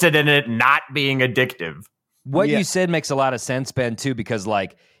interested in it not being addictive. What you said makes a lot of sense, Ben, too, because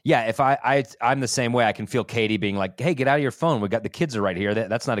if I'm the same way, I can feel Katie being like, hey, get out of your phone. The kids are right here.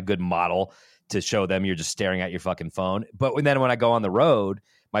 That's not a good model to show them. You're just staring at your fucking phone. But then when I go on the road,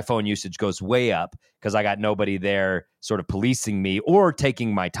 my phone usage goes way up because I got nobody there sort of policing me or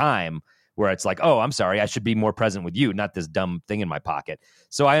taking my time where it's like, oh, I'm sorry, I should be more present with you, not this dumb thing in my pocket.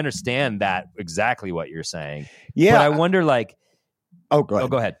 So I understand that exactly what you're saying. Yeah. But I wonder Oh, go ahead. Oh,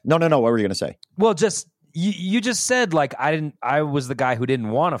 go ahead. No. What were you going to say? Well, just... You just said I was the guy who didn't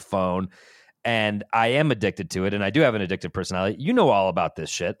want a phone and I am addicted to it and I do have an addictive personality. You know all about this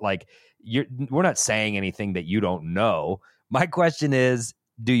shit. We're not saying anything that you don't know. My question is,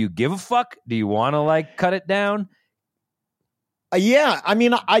 do you give a fuck? Do you want to cut it down? Yeah. I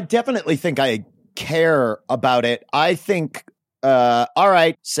mean, I definitely think I care about it. I think, all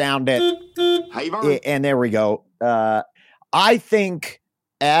right, sound it. And there we go. I think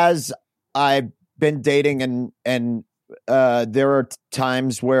as I've been dating and there are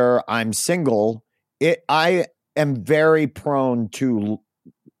times where I'm single, I am very prone to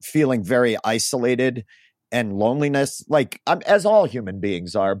feeling very isolated and loneliness, like as all human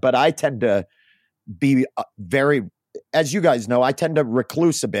beings are, but I tend to be very, as you guys know, I tend to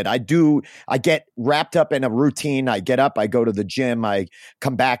recluse a bit. I get wrapped up in a routine. I get up, I go to the gym, I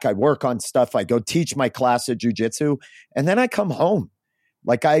come back, I work on stuff, I go teach my class at jiu-jitsu, and then I come home.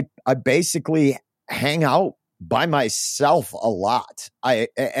 Like I basically hang out by myself a lot.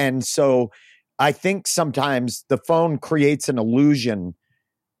 And so I think sometimes the phone creates an illusion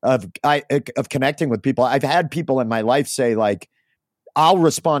of connecting with people. I've had people in my life say, like, I'll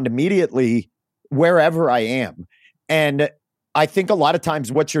respond immediately wherever I am. And I think a lot of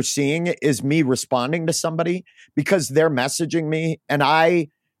times what you're seeing is me responding to somebody because they're messaging me. And I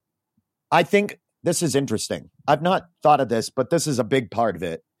think this is interesting. I've not thought of this, but this is a big part of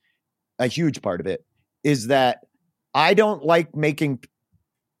it. A huge part of it is that I don't like making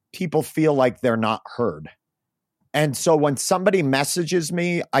people feel like they're not heard. And so when somebody messages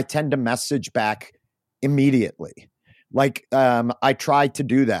me, I tend to message back immediately. Like I try to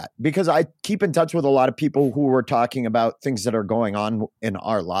do that because I keep in touch with a lot of people who are talking about things that are going on in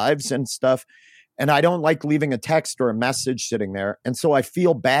our lives and stuff. And I don't like leaving a text or a message sitting there. And so I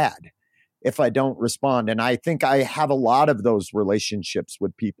feel bad if I don't respond. And I think I have a lot of those relationships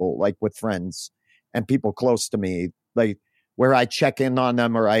with people, like with friends and people close to me, like where I check in on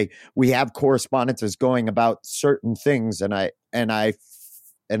them or we have correspondences going about certain things. And I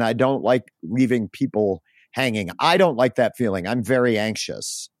don't like leaving people hanging. I don't like that feeling. I'm very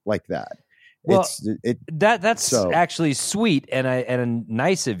anxious like that. Well, that's actually sweet and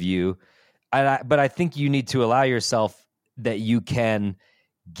nice of you. But I think you need to allow yourself that you can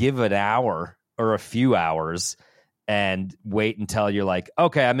give an hour or a few hours and wait until you're like,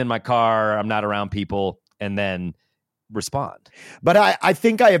 okay, I'm in my car, I'm not around people, and then respond. But I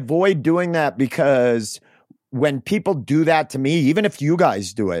think I avoid doing that because when people do that to me, even if you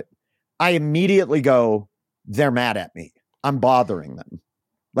guys do it, I immediately go, they're mad at me. I'm bothering them.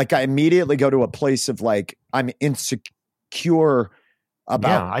 Like I immediately go to a place of like, I'm insecure about.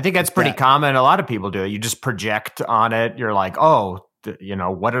 Yeah, I think that's pretty common. A lot of people do it. You just project on it. You're like, oh,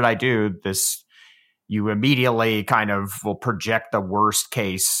 what did I do? You immediately kind of will project the worst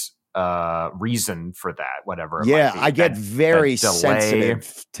case reason for that, whatever. Yeah, I get very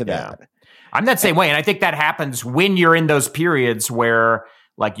sensitive to that. Yeah. I'm that same way. And I think that happens when you're in those periods where,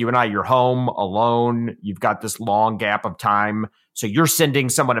 like you and I, you're home alone. You've got this long gap of time. So you're sending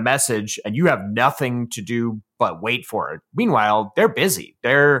someone a message and you have nothing to do but wait for it. Meanwhile, they're busy.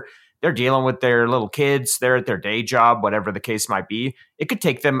 They're dealing with their little kids. They're at their day job, whatever the case might be. It could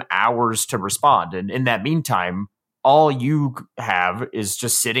take them hours to respond. And in that meantime, all you have is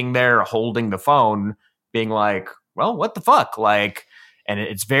just sitting there holding the phone being like, well, what the fuck? Like, and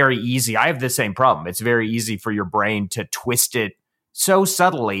it's very easy. I have the same problem. It's very easy for your brain to twist it so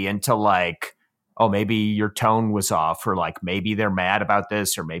subtly into like, oh, maybe your tone was off, or like maybe they're mad about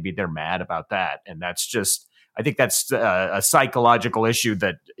this, or maybe they're mad about that. And that's just, I think that's a psychological issue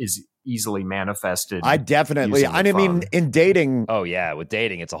that is easily manifested. I mean, in dating. Oh yeah. With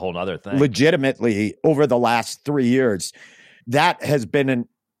dating, it's a whole other thing. Legitimately over the last 3 years,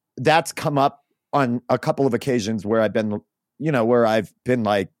 that's come up on a couple of occasions where I've been, where I've been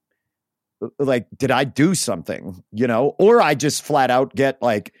like, did I do something, or I just flat out get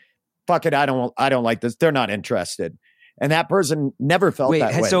like, fuck it. I don't like this. They're not interested. And that person never felt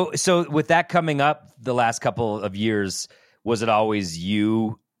that way. So with that coming up the last couple of years, was it always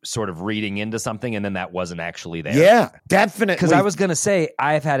you sort of reading into something and then that wasn't actually there? Yeah, definitely. Because I was going to say,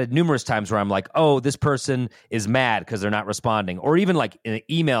 I've had it numerous times where I'm like, oh, this person is mad because they're not responding. Or even like in an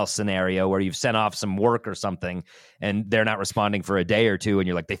email scenario where you've sent off some work or something and they're not responding for a day or two. And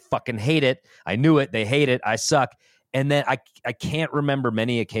you're like, they fucking hate it. I knew it. They hate it. I suck. And then I can't remember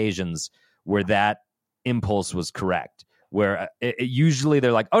many occasions where that impulse was correct, where usually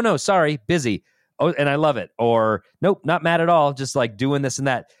they're like, oh, no, sorry, busy. Oh, and I love it. Or nope, not mad at all. Just like doing this and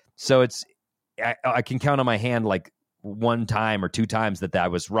that. So I can count on my hand like one time or two times that I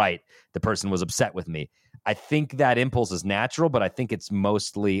was right. The person was upset with me. I think that impulse is natural, but I think it's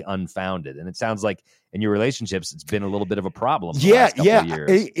mostly unfounded. And it sounds like in your relationships, it's been a little bit of a problem. Yeah.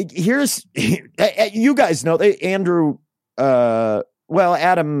 Years. You guys know, Andrew,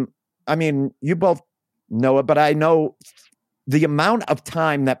 Adam, I mean, you both know it, but I know the amount of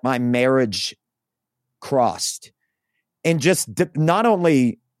time that my marriage crossed, and just not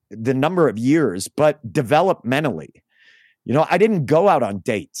only the number of years, but developmentally. I didn't go out on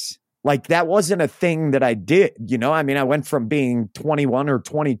dates. like that wasn't a thing that I did, you know? I mean, I went from being 21 or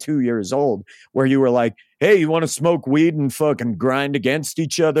 22 years old where you were like, hey, you want to smoke weed and fucking grind against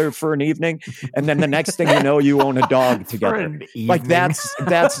each other for an evening? And then the next thing you know, you own a dog together. Like that's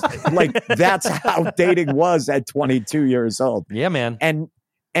how dating was at 22 years old. Yeah, man.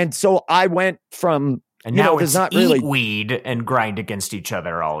 And so I went from, and you now know, it's there's not eat really weed and grind against each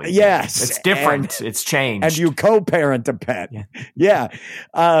other all evening. Yes, it's different. It's changed. And you co-parent a pet. Yeah.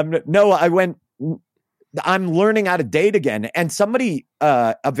 No, I'm learning how to date again. And somebody,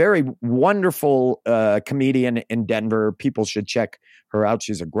 a very wonderful comedian in Denver, people should check her out.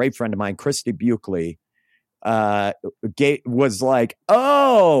 She's a great friend of mine, Christy Buckley, was like,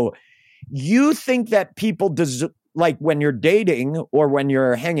 oh, you think that people like when you're dating or when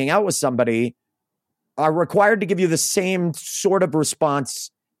you're hanging out with somebody are required to give you the same sort of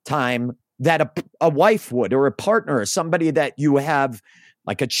response time that a wife would, or a partner, or somebody that you have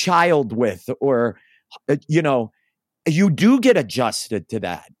like a child with, or, you know, you do get adjusted to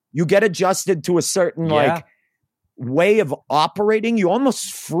that. You get adjusted to a certain like way of operating. You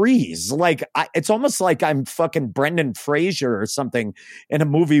almost freeze. Like it's almost like I'm fucking Brendan Fraser or something in a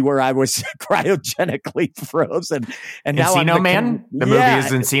movie where I was cryogenically frozen. And now Encino Man? The movie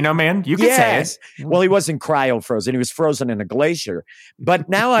is Encino Man? You could say it. Well, he wasn't cryo frozen. He was frozen in a glacier. But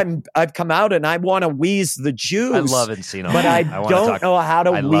now I've come out and I want to wheeze the juice. I love Encino Man. But I don't know how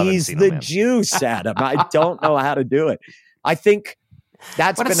to wheeze the juice, Adam. I don't know how to do it. I think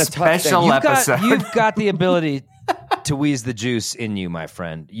that's been a tough thing. You've got the ability to wheeze the juice in you, my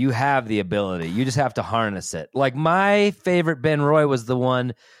friend. You have the ability. You just have to harness it. Like my favorite Ben Roy was the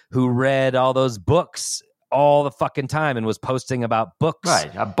one who read all those books all the fucking time and was posting about books.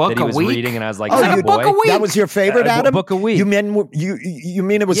 Right, a book that he a was week. reading, and I was like, "Oh, a book a week." That was your favorite, Adam? A book a week. You mean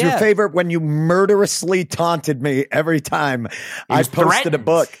it was your favorite when you murderously taunted me every time I posted a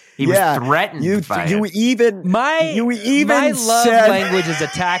book? He was threatened by it. My love said, language is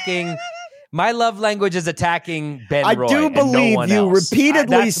attacking. My love language is attacking Ben Roy. I do believe no you else.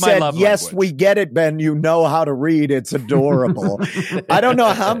 repeatedly said, yes, language. we get it, Ben. You know how to read. It's adorable. I don't know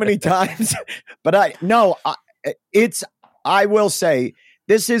how many times, but I will say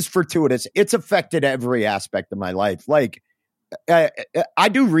this is fortuitous. It's affected every aspect of my life. Like I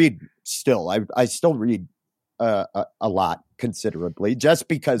do read still. I still read a lot considerably just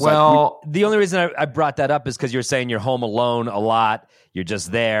because. Well, the only reason I brought that up is because you're saying you're home alone a lot. You're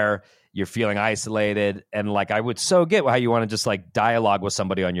just there. You're feeling isolated. And like, I would so get how you want to just like dialogue with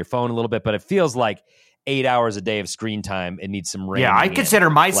somebody on your phone a little bit, but it feels like 8 hours a day of screen time. It needs some rain. Yeah, I consider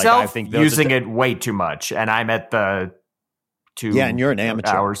myself using it way too much. And I'm at the 2 and you're an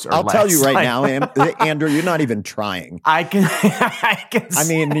amateur. Hours or I'll less. tell you right now, Andrew, you're not even trying. I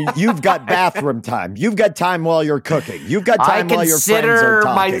mean, you've got bathroom time. You've got time while you're cooking. You've got time while your friends are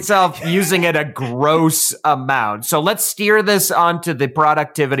talking. I consider myself using it a gross amount. So let's steer this onto the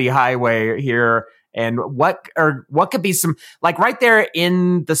productivity highway here. And what could be some, like right there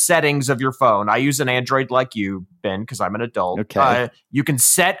in the settings of your phone. I use an Android like you, Ben, because I'm an adult. Okay. You can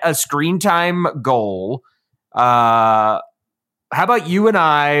set a screen time goal. How about you and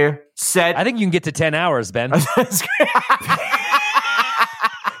I set... I think you can get to 10 hours, Ben. I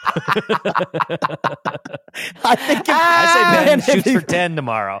say Ben shoots for 10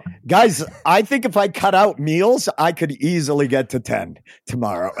 tomorrow. Guys, I think if I cut out meals, I could easily get to 10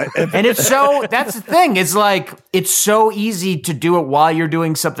 tomorrow. And it's so, that's the thing. It's like, it's so easy to do it while you're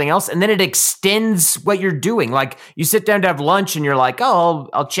doing something else. And then it extends what you're doing. Like you sit down to have lunch and you're like, oh,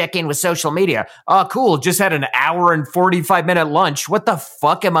 I'll check in with social media. Oh, cool. Just had an hour and 45-minute lunch. What the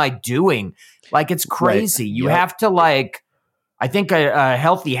fuck am I doing? Like, it's crazy. Right. You have to like, I think a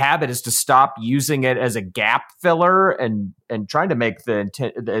healthy habit is to stop using it as a gap filler and trying to make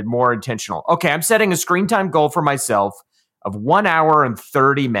the more intentional. Okay, I'm setting a screen time goal for myself of 1 hour and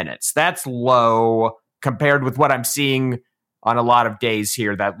 30 minutes. That's low compared with what I'm seeing on a lot of days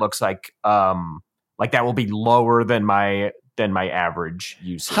here. That looks like that will be lower than my average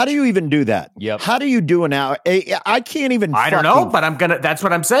usage. How do you even do that? Yep. How do you do an hour? I can't even. I don't know, but that's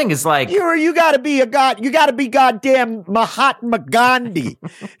what I'm saying is like you got to be goddamn Mahatma Gandhi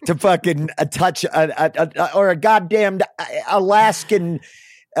to fucking touch or a goddamn Alaskan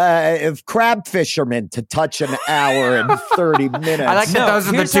crab fisherman to touch an hour and 30 minutes. I like that. Those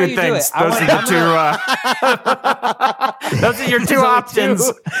are the two things. Those are your two options.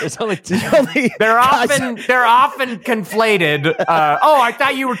 There's only two. They're often conflated. I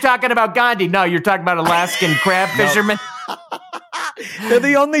thought you were talking about Gandhi. No, you're talking about Alaskan crab fishermen. They're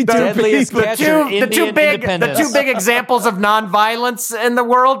the only two people. The two big examples of nonviolence in the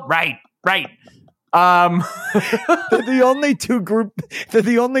world. Right. They're the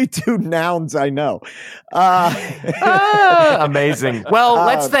only two nouns I know. Amazing. Well,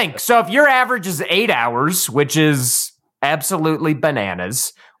 let's think. So if your average is 8 hours, which is absolutely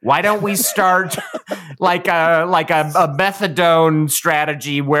bananas, why don't we start like a methadone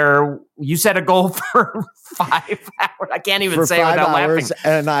strategy where you set a goal for 5 hours? I can't even for say it 5 without hours,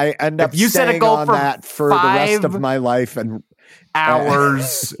 laughing. and I end up If you set a staying goal on for that for the rest of 5 my life, and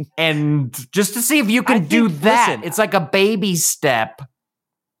hours, and just to see if you can do that. It's like a baby step.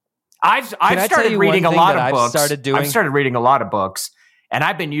 I've started reading a lot of books. I've started reading a lot of books, and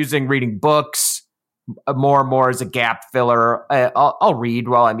I've been using reading books more and more as a gap filler. I'll read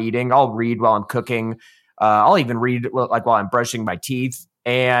while I'm eating. I'll read while I'm cooking. I'll even read like while I'm brushing my teeth,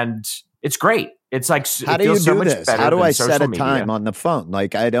 and it's great. It's like, how do you do this? How do I set a time on the phone?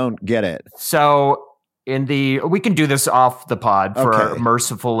 Like, I don't get it. So we can do this off the pod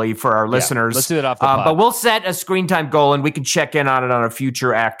mercifully for our listeners. Let's do it off the pod. But we'll set a screen time goal, and we can check in on it on a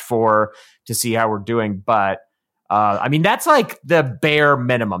future Act 4 to see how we're doing. But I mean, that's like the bare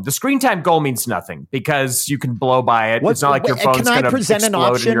minimum. The screen time goal means nothing because you can blow by it. It's not like your phone's going to present an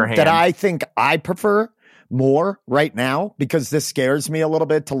explode option in your hand. that I think I prefer more right now because this scares me a little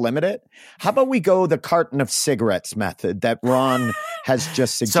bit to limit it. How about we go the carton of cigarettes method that Ron has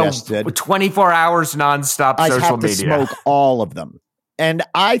just suggested? So 24 hours nonstop I social have to media. smoke all of them. And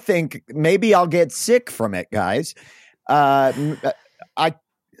I think maybe I'll get sick from it, guys. Can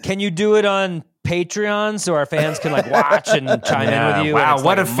you do it on Patreon so our fans can like watch and chime in with you? Wow,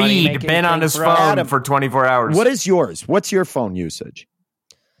 what like a feed. Ben on his phone Adam, for 24 hours. What is yours? What's your phone usage?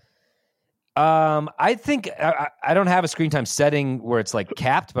 I think I don't have a screen time setting where it's like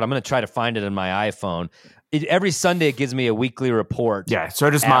capped, but I'm going to try to find it in my iPhone. Every Sunday it gives me a weekly report. Yeah, so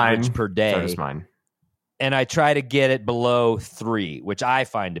does average mine. Per day. So does mine. And I try to get it below 3, which I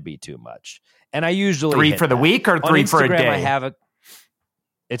find to be too much. And I usually 3 for the week or 3 for a day? I have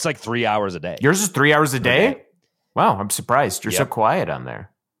it's like 3 hours a day. Yours is 3 hours a day? Wow, I'm surprised. You're so quiet on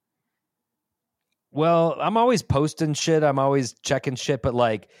there. Well, I'm always posting shit. I'm always checking shit. But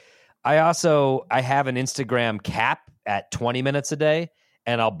like, I have an Instagram cap at 20 minutes a day,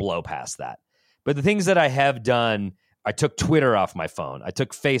 and I'll blow past that. But the things that I have done, I took Twitter off my phone. I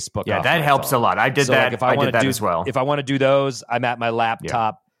took Facebook off my phone. Yeah, that helps a lot. I did that. Like, I did that as well. If I want to do those, I'm at my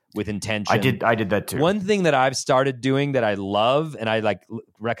laptop with intention. I did that too. One thing that I've started doing that I love, and I like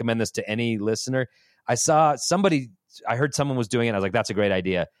recommend this to any listener. I heard someone was doing it. And I was like, that's a great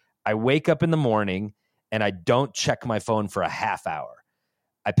idea. I wake up in the morning and I don't check my phone for a half hour.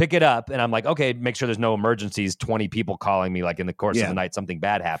 I pick it up and I'm like, okay, make sure there's no emergencies, 20 people calling me like in the course of the night, something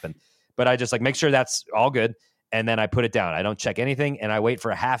bad happened. But I just like make sure that's all good. And then I put it down. I don't check anything. And I wait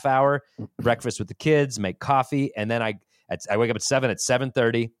for a half hour, breakfast with the kids, make coffee. And then I wake up at 7. At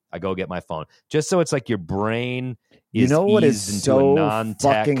 7:30, I go get my phone. Just so it's like your brain is You know what is eased into so a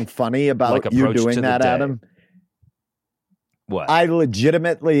non-tech, fucking funny about like, you approach to doing the that, day. Adam? What? I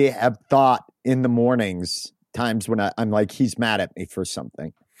legitimately have thought in the mornings, times when I'm like, he's mad at me for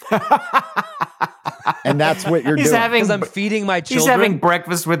something. And that's what you're doing. Because I'm feeding my children. He's having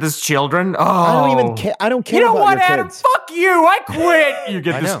breakfast with his children. Oh, I don't even care. I don't care. You know about what, your Adam? kids. Fuck you! I quit. You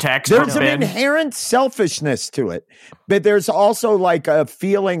get this text. There's from an Ben. inherent selfishness to it, but there's also like a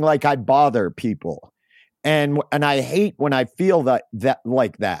feeling like I bother people, and I hate when I feel that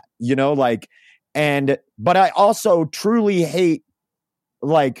like that. You know, like, but I also truly hate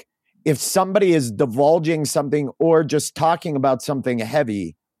like if somebody is divulging something or just talking about something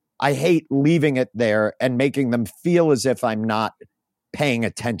heavy. I hate leaving it there and making them feel as if I'm not paying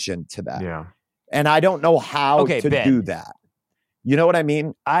attention to that. Yeah. And I don't know how to Ben, do that. You know what I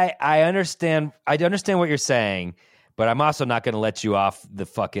mean? I understand. I understand what you're saying, but I'm also not going to let you off the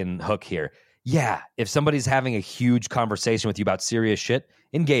fucking hook here. Yeah, if somebody's having a huge conversation with you about serious shit,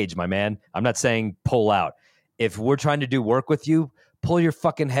 engage, my man. I'm not saying pull out. If we're trying to do work with you, pull your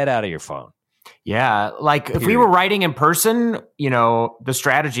fucking head out of your phone. Yeah, like if we were writing in person, you know, the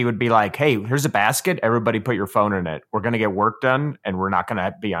strategy would be like, hey, here's a basket. Everybody put your phone in it. We're going to get work done and we're not going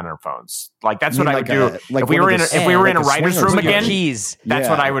to be on our phones. Like that's what I would do. If we were in a writer's room again, that's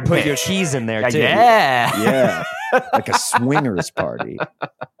what I would put pick. your keys in there too. Yeah. Like a swingers party.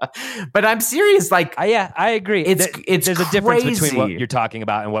 But I'm serious. Like, I agree. It's there's a difference crazy. between what you're talking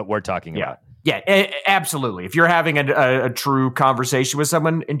about and what we're talking about. Yeah, absolutely. If you're having a true conversation with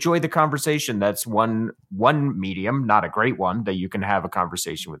someone, enjoy the conversation. That's one medium, not a great one, that you can have a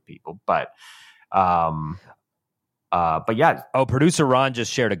conversation with people. But yeah. Oh, producer Ron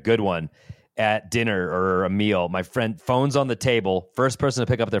just shared a good one at dinner or a meal. My friend, phone's on the table. First person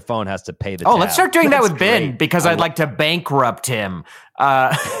to pick up their phone has to pay the tab. Let's start doing that with Ben great. because I'd like to bankrupt him.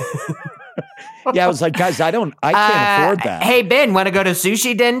 Yeah, I was like, guys, I can't afford that. Hey, Ben, want to go to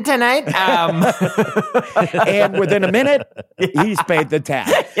Sushi Den tonight? And within a minute, he's paid the tab.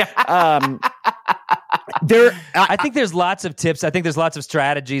 I think there's lots of tips. I think there's lots of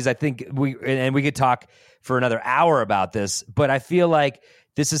strategies. I think we could talk for another hour about this, but I feel like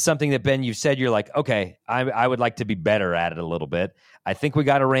this is something that, Ben, you've said you're like, okay, I would like to be better at it a little bit. I think we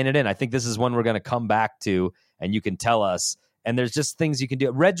got to rein it in. I think this is one we're going to come back to, and you can tell us. And there's just things you can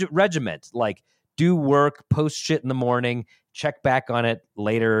do. Regiment, like do work, post shit in the morning, check back on it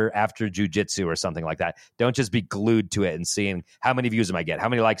later after jujitsu or something like that. Don't just be glued to it and seeing how many views am I get, how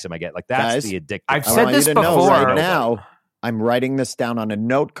many likes am I get. Like that's Guys, the addictive. I've I said want this you to know before. right now, I'm writing this down on a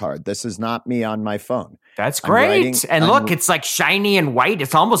note card. This is not me on my phone. That's I'm great. writing- And I'm- look, it's like shiny and white.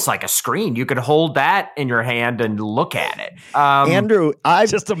 It's almost like a screen. You could hold that in your hand and look at it. Andrew, I've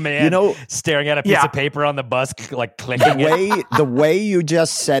just a man, staring at a piece Yeah. of paper on the bus, like clicking it. the way you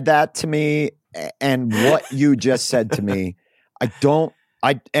just said that to me and what you just said to me,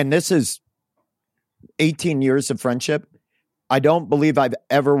 and this is 18 years of friendship. I don't believe I've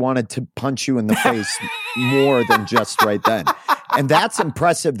ever wanted to punch you in the face more than just right then. And that's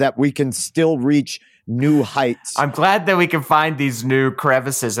impressive that we can still reach new heights. I'm glad that we can find these new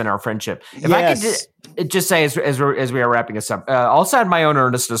crevices in our friendship. If I could just say, as we are wrapping this up, also had my own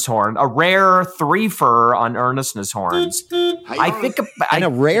earnestness horn, a rare 3-fur on earnestness horns. I think And a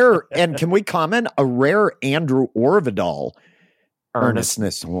rare, and can we comment, a rare Andrew Orvidal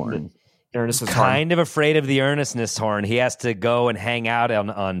earnestness horn. Earnestness horn. Kind of afraid of the earnestness horn. He has to go and hang out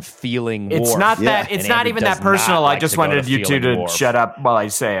on Feeling Wharf. It's not that. And It's not Andrew even does that personal. not like I just to go wanted to you two Feeling to Wharf. shut up while I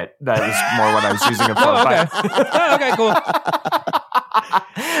say it. That was more what I was using it for. Okay, cool.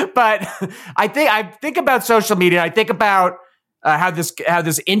 But I think about social media. I think about how this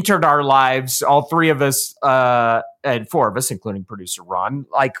entered our lives. All three of us and four of us, including producer Ron.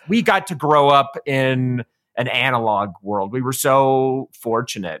 Like we got to grow up in an analog world. We were so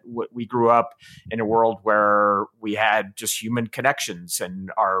fortunate. We grew up in a world where we had just human connections,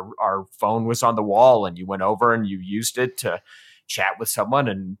 and our phone was on the wall, and you went over and you used it to chat with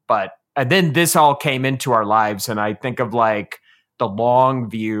someone. And then this all came into our lives, and I think of like the long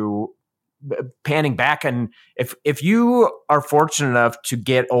view, panning back. And if you are fortunate enough to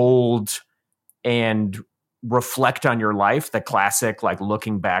get old and reflect on your life, the classic, like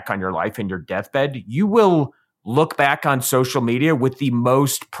looking back on your life in your deathbed, you will look back on social media with the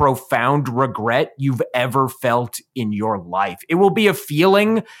most profound regret you've ever felt in your life. It will be a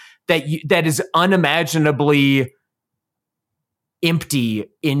feeling that is unimaginably empty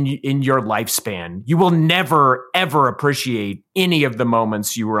in your lifespan. You will never, ever appreciate any of the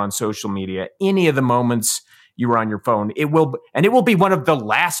moments you were on social media, any of the moments you were on your phone. It will be one of the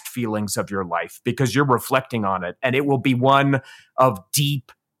last feelings of your life because you're reflecting on it. And it will be one of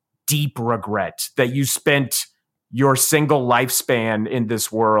deep, deep regret that you spent your single lifespan in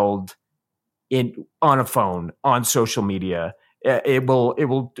this world on a phone, on social media. It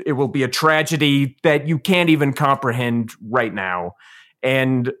will be a tragedy that you can't even comprehend right now.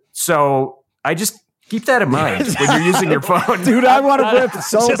 And so I just keep that in mind when you're using your phone. Dude, I want to rip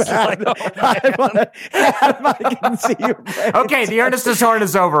so Just bad. like, I can see your face. Okay, the earnestness horn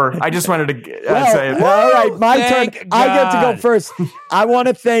is over. I just wanted to Well, say it. all right, my Thank turn. I get to go God. first. I want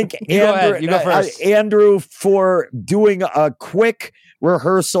to thank go ahead. You go first. Andrew for doing a quick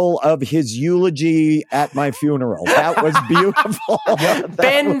rehearsal of his eulogy at my funeral. That was beautiful.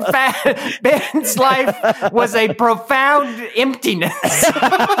 Ben's life was a profound emptiness.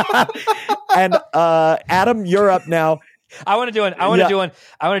 And Adam, you're up now. I want to do one.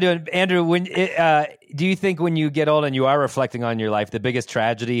 Andrew, do you think when you get old and you are reflecting on your life, the biggest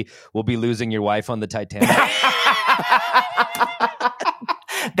tragedy will be losing your wife on the Titanic?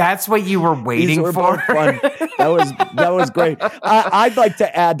 That's what you were These waiting were for. both fun. That was great. I'd like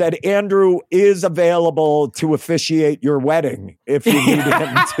to add that Andrew is available to officiate your wedding if you need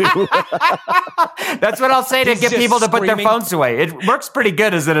him to. That's what I'll say to He's get just people to put their screaming. phones away. It works pretty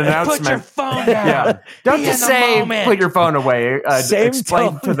good as an announcement. Put your phone down. Yeah. Don't Be just in the say moment. put your phone away. Same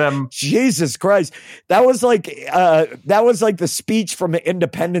Explain tone. to them. Jesus Christ, that was like the speech from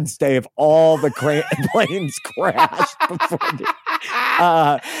Independence Day if all the planes crashed before.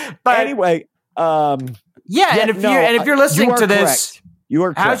 But Anyway, and if you're listening you are to this, correct. You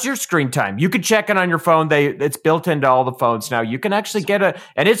are correct. how's your screen time? You can check it on your phone. It's built into all the phones now. You can actually get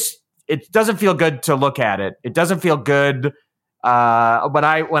and it doesn't feel good to look at it. It doesn't feel good. When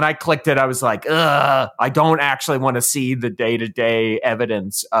I clicked it, I was like, ugh, I don't actually want to see the day-to-day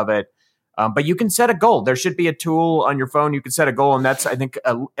evidence of it. But you can set a goal. There should be a tool on your phone. You can set a goal, and that's, I think,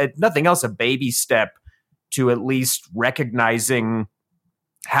 if nothing else, a baby step to at least recognizing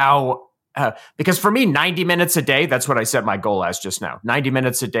how because for me, 90 minutes a day, that's what I set my goal as just now. 90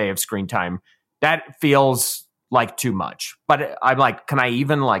 minutes a day of screen time. That feels like too much. But I'm like, can I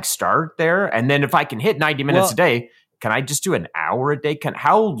even like start there? And then if I can hit 90 minutes a day, can I just do an hour a day?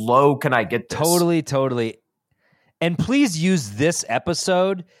 How low can I get this? Totally. And please use this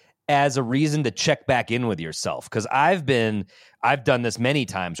episode as a reason to check back in with yourself. Because I've done this many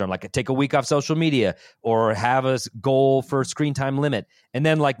times where I'm like, I take a week off social media or have a goal for screen time limit. And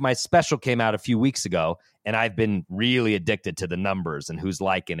then like my special came out a few weeks ago and I've been really addicted to the numbers and who's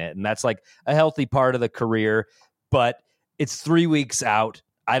liking it. And that's like a healthy part of the career, but it's 3 weeks out.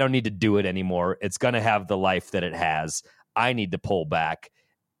 I don't need to do it anymore. It's going to have the life that it has. I need to pull back.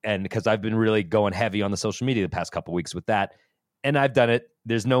 And because I've been really going heavy on the social media the past couple weeks with that. And I've done it.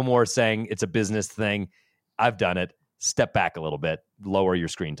 There's no more saying it's a business thing. I've done it. Step back a little bit, lower your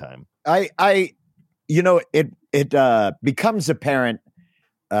screen time. It becomes apparent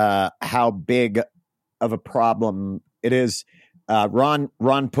how big of a problem it is.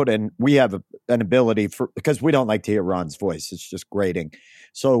 Ron put in, we have an ability because we don't like to hear Ron's voice. It's just grating.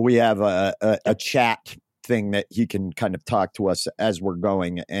 So we have a chat thing that he can kind of talk to us as we're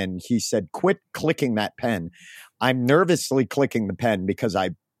going. And he said, quit clicking that pen. I'm nervously clicking the pen because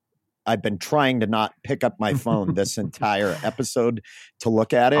I've been trying to not pick up my phone this entire episode to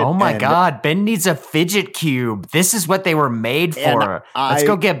look at it. Oh my God. Ben needs a fidget cube. This is what they were made for. Let's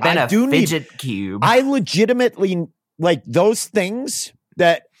go get Ben a fidget cube. I legitimately like those things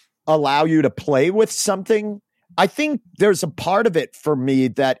that allow you to play with something. I think there's a part of it for me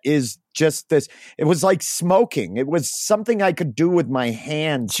that is just this. It was like smoking. It was something I could do with my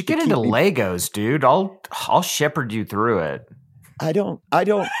hands. You should get into Legos, dude. I'll shepherd you through it. I don't,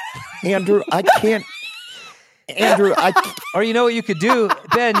 Andrew, I can't, Andrew, or you know what you could do,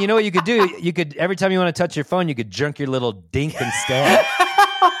 Ben, you know what you could do? You could, every time you want to touch your phone, you could jerk your little dink instead.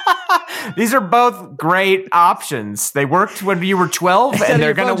 These are both great options. They worked when you were 12 and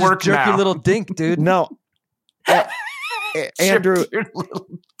they're going to work jerk now. Your little dink, dude. No. Andrew,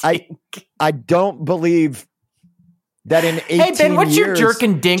 I don't believe that in 18 years. Hey, Ben, what's your jerk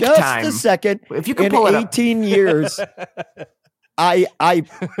and dink time? Just a second. If you can pull it up. 18 years, I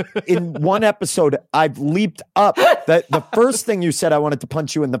in one episode, I've leaped up. The first thing you said, I wanted to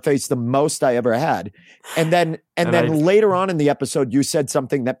punch you in the face the most I ever had. And then later on in the episode, you said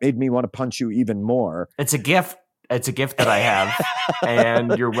something that made me want to punch you even more. It's a gift. It's a gift that I have,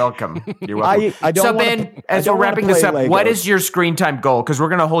 and you're welcome. You're welcome. I don't so, Ben, as we're wrapping this up, what is your screen time goal? Because we're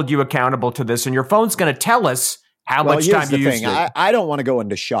going to hold you accountable to this, and your phone's going to tell us how much time you used it. I don't want to go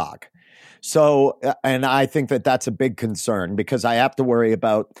into shock. So, and I think that that's a big concern because I have to worry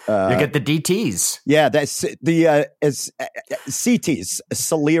about. You get the DTs. Yeah, that's the CTs,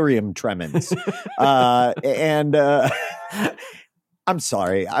 celerium tremens, and. I'm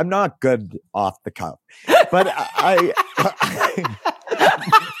sorry. I'm not good off the cuff, but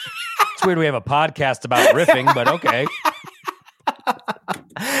it's weird we have a podcast about riffing, but okay.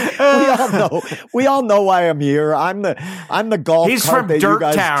 We all know why I'm here. I'm the golf. He's from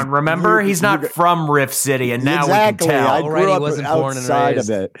Dirttown. Remember, he's not from Riff City, and now exactly. we can tell. I grew up outside of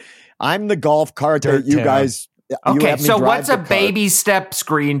it. I'm the golf cart that you guys. Okay, so what's a baby step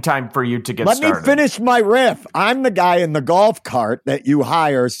screen time for you to get started? Let me finish my riff. I'm the guy in the golf cart that you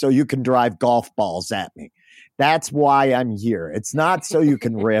hire so you can drive golf balls at me. That's why I'm here. It's not so you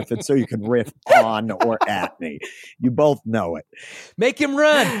can riff. It's so you can riff on or at me. You both know it. Make him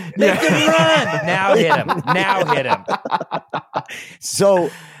run. Make him run. Now hit him. Now hit him. So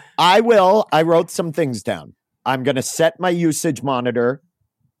I wrote some things down. I'm going to set my usage monitor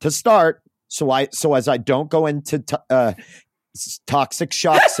to start. So as I don't go into toxic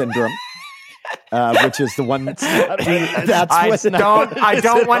shock syndrome, which is the one that's I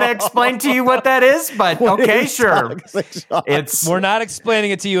don't want to explain to you what that is, but okay, sure. We're not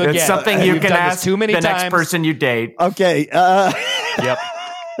explaining it to you again. It's something you can ask too many the next person you date. Okay. Yep.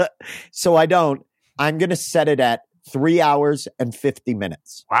 So I'm going to set it at 3 hours and 50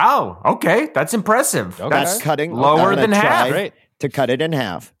 minutes. Wow. Okay, that's impressive. Okay. That's cutting lower than half. Great. To cut it in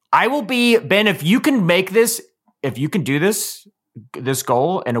half. I will be, Ben, if you can make this, if you can do this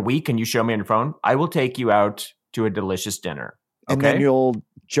goal in a week and you show me on your phone, I will take you out to a delicious dinner. Okay? And then you'll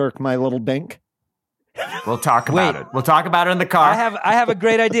jerk my little dink? We'll talk about it. We'll talk about it in the car. I have a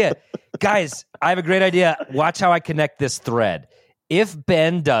great idea. Guys, I have a great idea. Watch how I connect this thread. If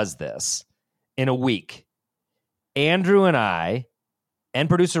Ben does this in a week, Andrew and I and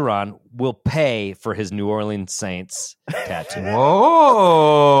producer Ron will pay for his New Orleans Saints tattoo. Whoa.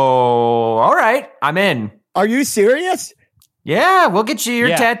 All right. I'm in. Are you serious? Yeah, we'll get you your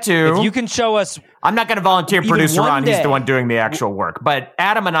tattoo. If you can show us, I'm not going to volunteer even producer one Ron. He's day. the one doing the actual work. But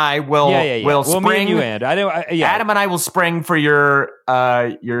Adam and I will will Well, spring. me and you, and Adam and I will spring for your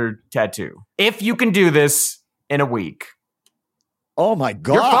tattoo. If you can do this in a week. Oh my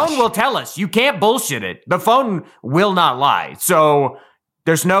gosh. Your phone will tell us. You can't bullshit it. The phone will not lie. So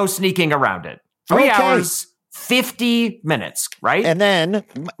there's no sneaking around it. 3 hours, 50 minutes, right? And then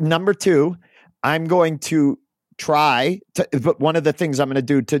number 2, I'm going to try to, but one of the things I'm going to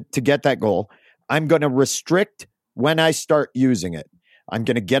do to get that goal, I'm going to restrict when I start using it. I'm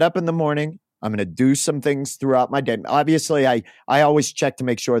going to get up in the morning. I'm going to do some things throughout my day. Obviously, I always check to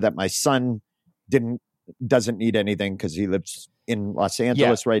make sure that my son doesn't need anything because he lives in Los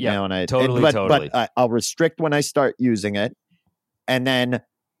Angeles right now. And but I'll restrict when I start using it. And then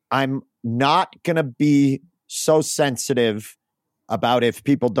I'm not going to be so sensitive about if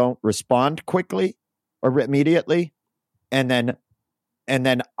people don't respond quickly or immediately. And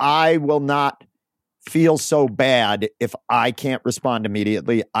then I will not feel so bad if I can't respond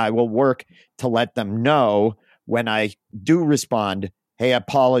immediately. I will work to let them know when I do respond, hey,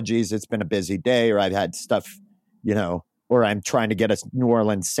 apologies, it's been a busy day, or I've had stuff, or I'm trying to get a New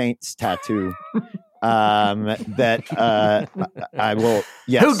Orleans Saints tattoo. That I will.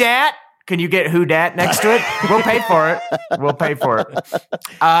 Yes. Who dat? Can you get who dat next to it? We'll pay for it.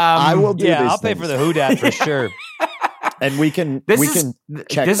 I will do. Yeah, I'll pay for the who dat for sure. And we can. This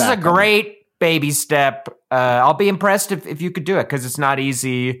check is a back on great baby step. I'll be impressed if you could do it because it's not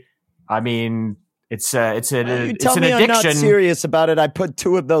easy. I mean, it's an you tell addiction. me I'm not serious about it. I put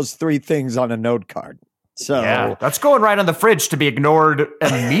 2 of those 3 things on a note card. So yeah, that's going right on the fridge to be ignored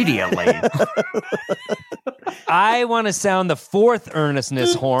immediately. I want to sound the 4th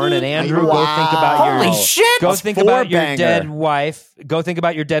earnestness horn, and Andrew, Wow. go think about Holy your shit! Go That's think about your four-banger. dead wife. Go think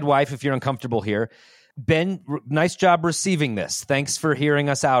about your dead wife if you're uncomfortable here. Ben, nice job receiving this. Thanks for hearing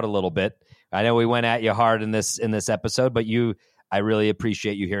us out a little bit. I know we went at you hard in this episode, but I really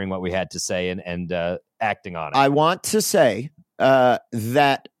appreciate you hearing what we had to say and acting on it. I want to say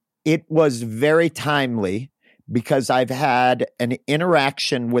that it was very timely because I've had an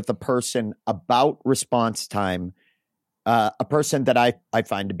interaction with a person about response time, a person that I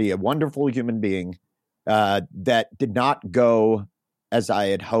find to be a wonderful human being that did not go as I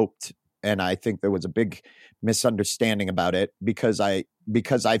had hoped. And I think there was a big misunderstanding about it because I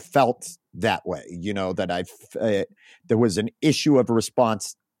felt that way, that there was an issue of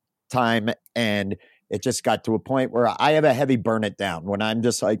response time, and it just got to a point where I have a heavy burn it down when I'm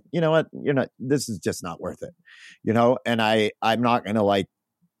just like, you know what, this is just not worth it, and I'm not going to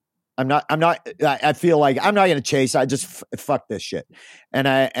I feel like I'm not going to chase. I just fuck this shit. And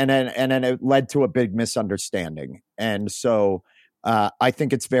then it led to a big misunderstanding. And so I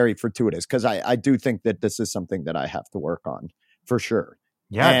think it's very fortuitous because I do think that this is something that I have to work on for sure.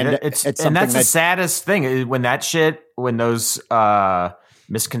 Yeah, and it's something that's the saddest thing when those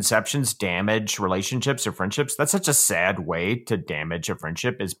misconceptions damage relationships or friendships. That's such a sad way to damage a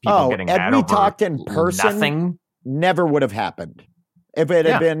friendship is people getting mad had we over talked in person, nothing. Never would have happened. If it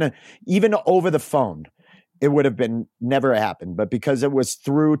had been even over the phone, it would have been never happened. But because it was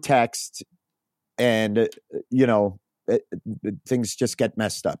through text and, things just get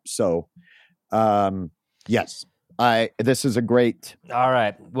messed up. So, yes. This is a great. All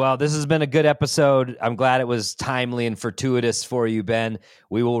right. Well, this has been a good episode. I'm glad it was timely and fortuitous for you, Ben.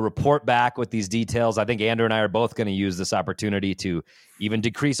 We will report back with these details. I think Andrew and I are both going to use this opportunity to even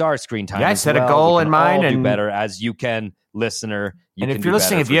decrease our screen time. Yeah, I as set a well. goal We in can mind all do and- better as you can, listener. And if you're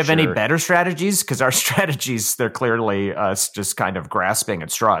listening, if you have any better strategies, because our strategies, they're clearly us just kind of grasping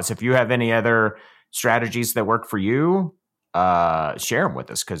at straws. If you have any other strategies that work for you, share them with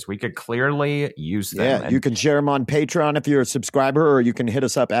us because we could clearly use them. Yeah, you can share them on Patreon if you're a subscriber, or you can hit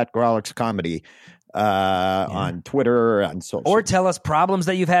us up at Grolix Comedy on Twitter or on social. Or tell us problems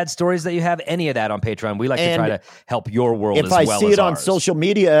that you've had, stories that you have, any of that on Patreon. We like to try to help your world if as I well see as it on ours. social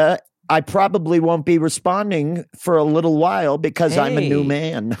media, I probably won't be responding for a little while because I'm a new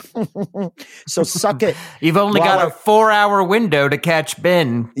man. So suck it. You've only got a 4-hour window to catch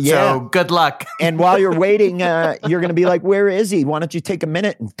Ben. Yeah. So good luck. And while you're waiting, you're going to be like, where is he? Why don't you take a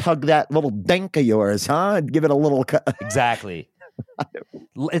minute and tug that little dink of yours, huh? And give it a little Exactly.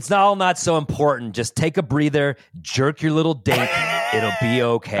 It's all not so important. Just take a breather, jerk your little dink. It'll be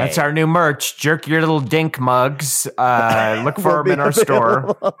okay. That's our new merch. Jerk your little dink mugs. Look for them in our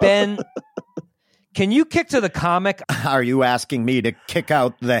store. Ben, can you kick to the comic? Are you asking me to kick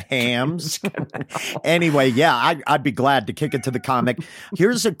out the hams? Anyway, yeah, I'd be glad to kick it to the comic.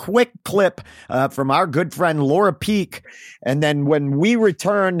 Here's a quick clip from our good friend Laura Peak. And then when we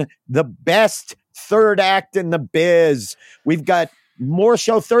return, the best third act in the biz. We've got more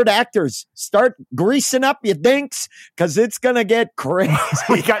show. Third actors, start greasing up your dinks because it's gonna get crazy.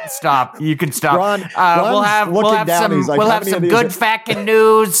 We got stop. You can stop. Ron, we'll have down, some like, we'll how have many some of these good are- fucking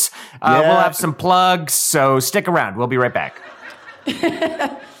news. Yeah. We'll have some plugs. So stick around. We'll be right back.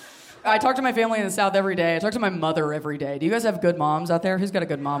 I talk to my family in the South every day. I talk to my mother every day. Do you guys have good moms out there? Who's got a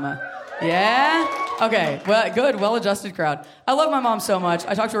good mama? Yeah? Okay. Well, good. Well-adjusted crowd. I love my mom so much.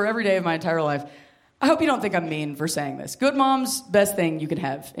 I talk to her every day of my entire life. I hope you don't think I'm mean for saying this. Good mom's best thing you can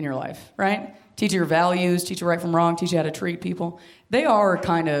have in your life, right? Teach you your values, teach you right from wrong, teach you how to treat people. They are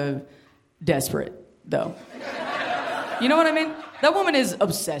kind of desperate, though. You know what I mean? That woman is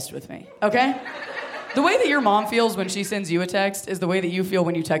obsessed with me, okay? The way that your mom feels when she sends you a text is the way that you feel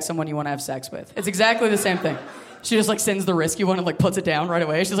when you text someone you want to have sex with. It's exactly the same thing. She just like sends the risky one and like puts it down right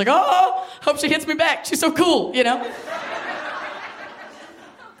away. She's like, oh, hope she hits me back. She's so cool, you know?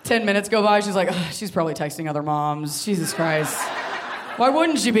 10 minutes go by, she's like, oh, she's probably texting other moms. Jesus Christ. Why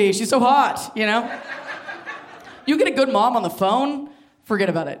wouldn't she be? She's so hot, you know? You get a good mom on the phone, forget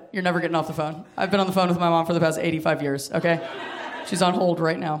about it. You're never getting off the phone. I've been on the phone with my mom for the past 85 years, okay? She's on hold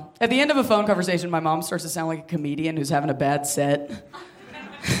right now. At the end of a phone conversation, my mom starts to sound like a comedian who's having a bad set.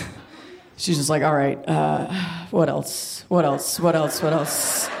 She's just like, all right, what else? What did I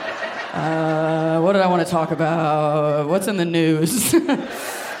want to talk about? What's in the news?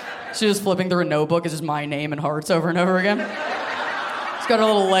 She's just flipping through a notebook. It's just my name and hearts over and over again. She's got her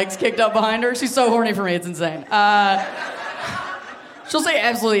little legs kicked up behind her. She's so horny for me, it's insane. She'll say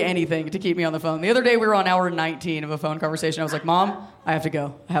absolutely anything to keep me on the phone. The other day, we were on hour 19 of a phone conversation. I was like, Mom, I have to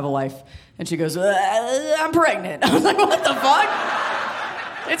go. I have a life. And she goes, I'm pregnant. I was like, what the fuck?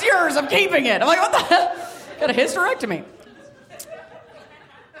 It's yours. I'm keeping it. I'm like, what the hell? Got a hysterectomy.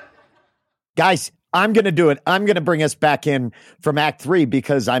 Guys, I'm going to do it. I'm going to bring us back in from Act 3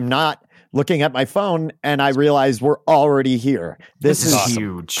 because I'm not looking at my phone and I realize we're already here. This is awesome.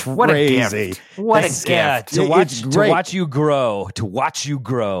 Huge. What a crazy. gift. What Thanks. a gift. To It's great. watch you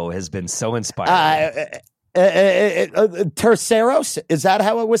grow has been so inspiring. Terceros, is that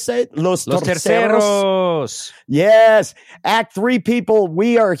how it was said? Los Los terceros. terceros. Yes. Act 3 people,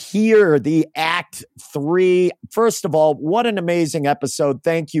 we are here. The Act 3. First of all, what an amazing episode.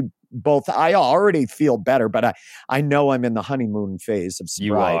 Thank you both. I already feel better, but I know I'm in the honeymoon phase of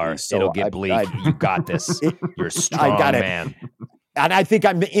sobriety. You are. So It'll get bleak. You got this. You're a strong I got it. man. And I think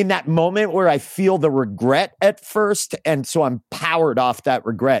I'm in that moment where I feel the regret at first. And so I'm powered off that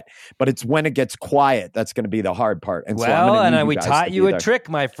regret. But it's when it gets quiet that's going to be the hard part. And so I'm Well, gonna need and we guys taught to you be a there. trick,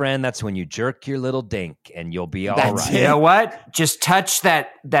 my friend. That's when you jerk your little dink and you'll be all That's right. it. You know what? Just touch that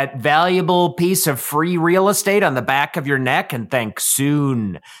valuable piece of free real estate on the back of your neck and think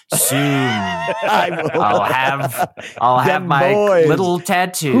soon. I'll have Them my boys. little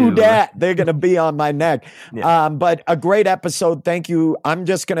tattoo. Who dat? They're going to be on my neck. Yeah. But a great episode. Thank you. I'm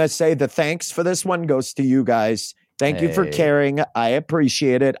just going to say the thanks for this one goes to you guys. Thank you for Hey. caring. I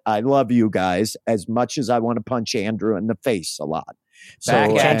appreciate it. I love you guys as much as I want to punch Andrew in the face a lot. So, Back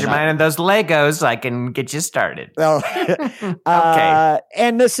at Change and your mind on those Legos. I can get you started. Well,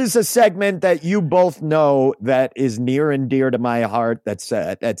 and this is a segment that you both know that is near and dear to my heart. That's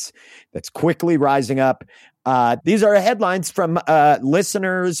quickly rising up. These are headlines from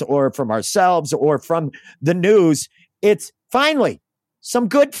listeners or from ourselves or from the news. It's finally some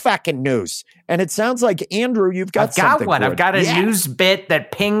good fucking news, and it sounds like Andrew, you've got I've got something one. for I've it. got a Yeah. news bit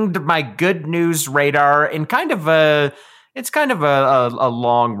that pinged my good news radar in kind of a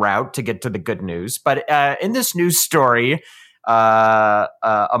long route to get to the good news. But in this news story, a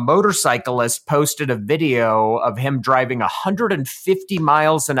motorcyclist posted a video of him driving 150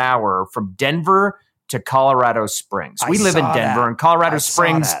 miles an hour from Denver to Colorado Springs. We live in saw Denver, that. and Colorado I saw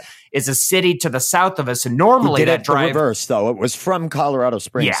Springs that. is a city to the south of us. And He normally did that it the drive reverse, though. It was from Colorado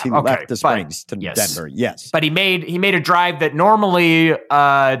Springs. Yeah, He okay, left the but- Springs to yes. Denver. Yes. But he made a drive that normally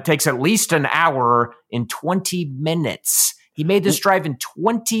takes at least an hour in 20 minutes. He made this drive in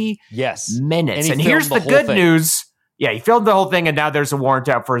 20 Yes. minutes. And And he here's the filmed the whole good thing. news. Yeah, he filmed the whole thing, and now there's a warrant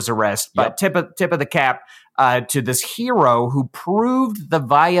out for his arrest. But Yep. tip of the cap to this hero who proved the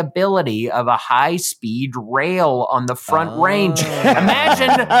viability of a high-speed rail on the Front Range.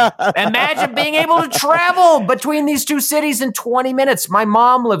 Imagine being able to travel between these two cities in 20 minutes. My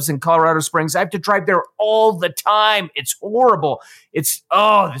mom lives in Colorado Springs. I have to drive there all the time. It's horrible. This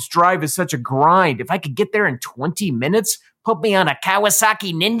drive is such a grind. If I could get there in 20 minutes, put me on a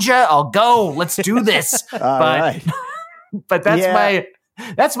Kawasaki Ninja, I'll go. Let's do this. All right. But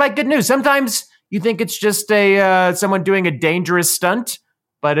that's my good news. Sometimes you think it's just someone doing a dangerous stunt,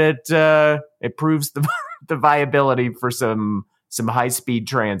 but it proves the viability for some some high-speed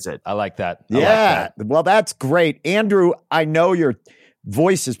transit. I like that. I like Yeah. that. Well, that's great. Andrew, I know your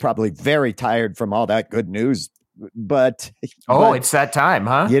voice is probably very tired from all that good news, but It's that time,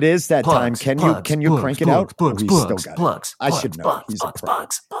 huh? it is that Plugs, time. plugs, Can you plugs, crank it plugs, out? plugs, Or we plugs, still got it? plugs, I plugs, should know. plugs, He's a plugs, pro.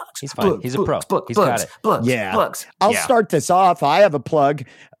 plugs, plugs, He's fine. plugs, He's a pro. plugs, He's got plugs, it. Plugs, Yeah. plugs. I'll Yeah. start this off. I have a plug.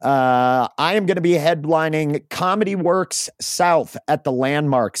 I am going to be headlining Comedy Works South at the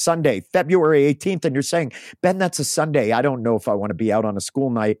Landmark Sunday, February 18th. And you're saying, Ben, that's a Sunday. I don't know if I want to be out on a school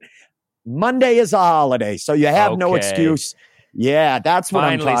night. Monday is a holiday, so you have no Okay. excuse. Yeah, that's what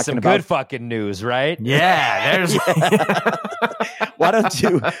Finally, I'm talking some about. good fucking news, right? Yeah, there's Why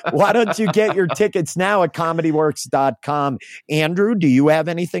don't you get your tickets now at comedyworks.com? Andrew, do you have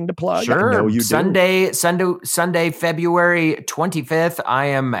anything to plug? I know Sure. you do. Sunday, February 25th, I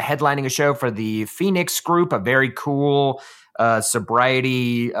am headlining a show for the Phoenix Group, a very cool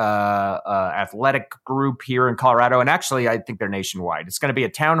sobriety athletic group here in Colorado. And actually, I think they're nationwide. It's going to be a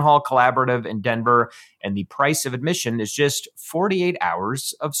town hall collaborative in Denver. And the price of admission is just 48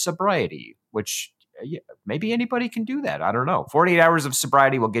 hours of sobriety, which maybe anybody can do that. I don't know. 48 hours of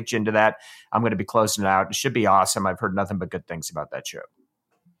sobriety will get you into that. I'm going to be closing it out. It should be awesome. I've heard nothing but good things about that show.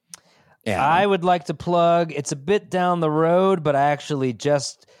 Yeah. I would like to plug. It's a bit down the road, but I actually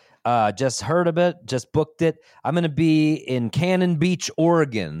just heard of it, just booked it. I'm going to be in Cannon Beach,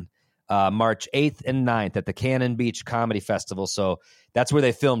 Oregon, March 8th and 9th at the Cannon Beach Comedy Festival. So that's where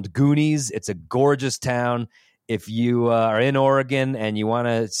they filmed Goonies. It's a gorgeous town. If you are in Oregon and you want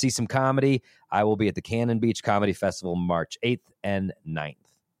to see some comedy, I will be at the Cannon Beach Comedy Festival March 8th and 9th.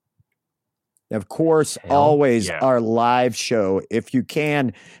 Of course, always our live show. If you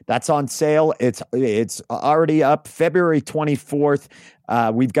can, that's on sale. It's already up February 24th.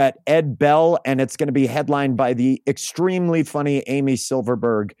 We've got Ed Bell, and it's going to be headlined by the extremely funny Amy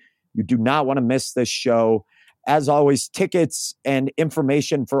Silverberg. You do not want to miss this show. As always, tickets and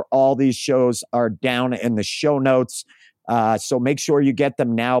information for all these shows are down in the show notes. So make sure you get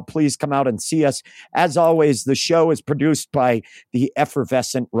them now. Please come out and see us. As always, the show is produced by the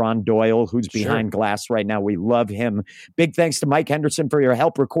effervescent Ron Doyle, who's behind glass right now. We love him. Big thanks to Mike Henderson for your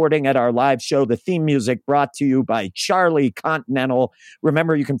help recording at our live show. The theme music brought to you by Charlie Continental.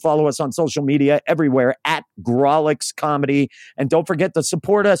 Remember, you can follow us on social media everywhere at Grawlix Comedy. And don't forget to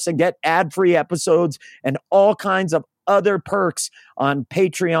support us and get ad-free episodes and all kinds of other perks on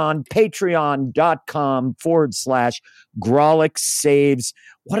Patreon, patreon.com/Grawlix Saves.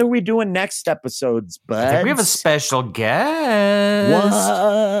 What are we doing next episodes, bud? I think we have a special guest.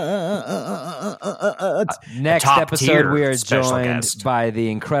 What? Next top episode, tier we are special joined guest. by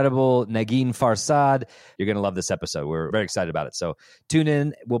the incredible Nagin Farsad. You're going to love this episode. We're very excited about it. So tune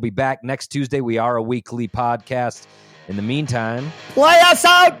in. We'll be back next Tuesday. We are a weekly podcast. In the meantime, Play us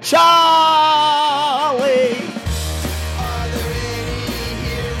out, Charlie!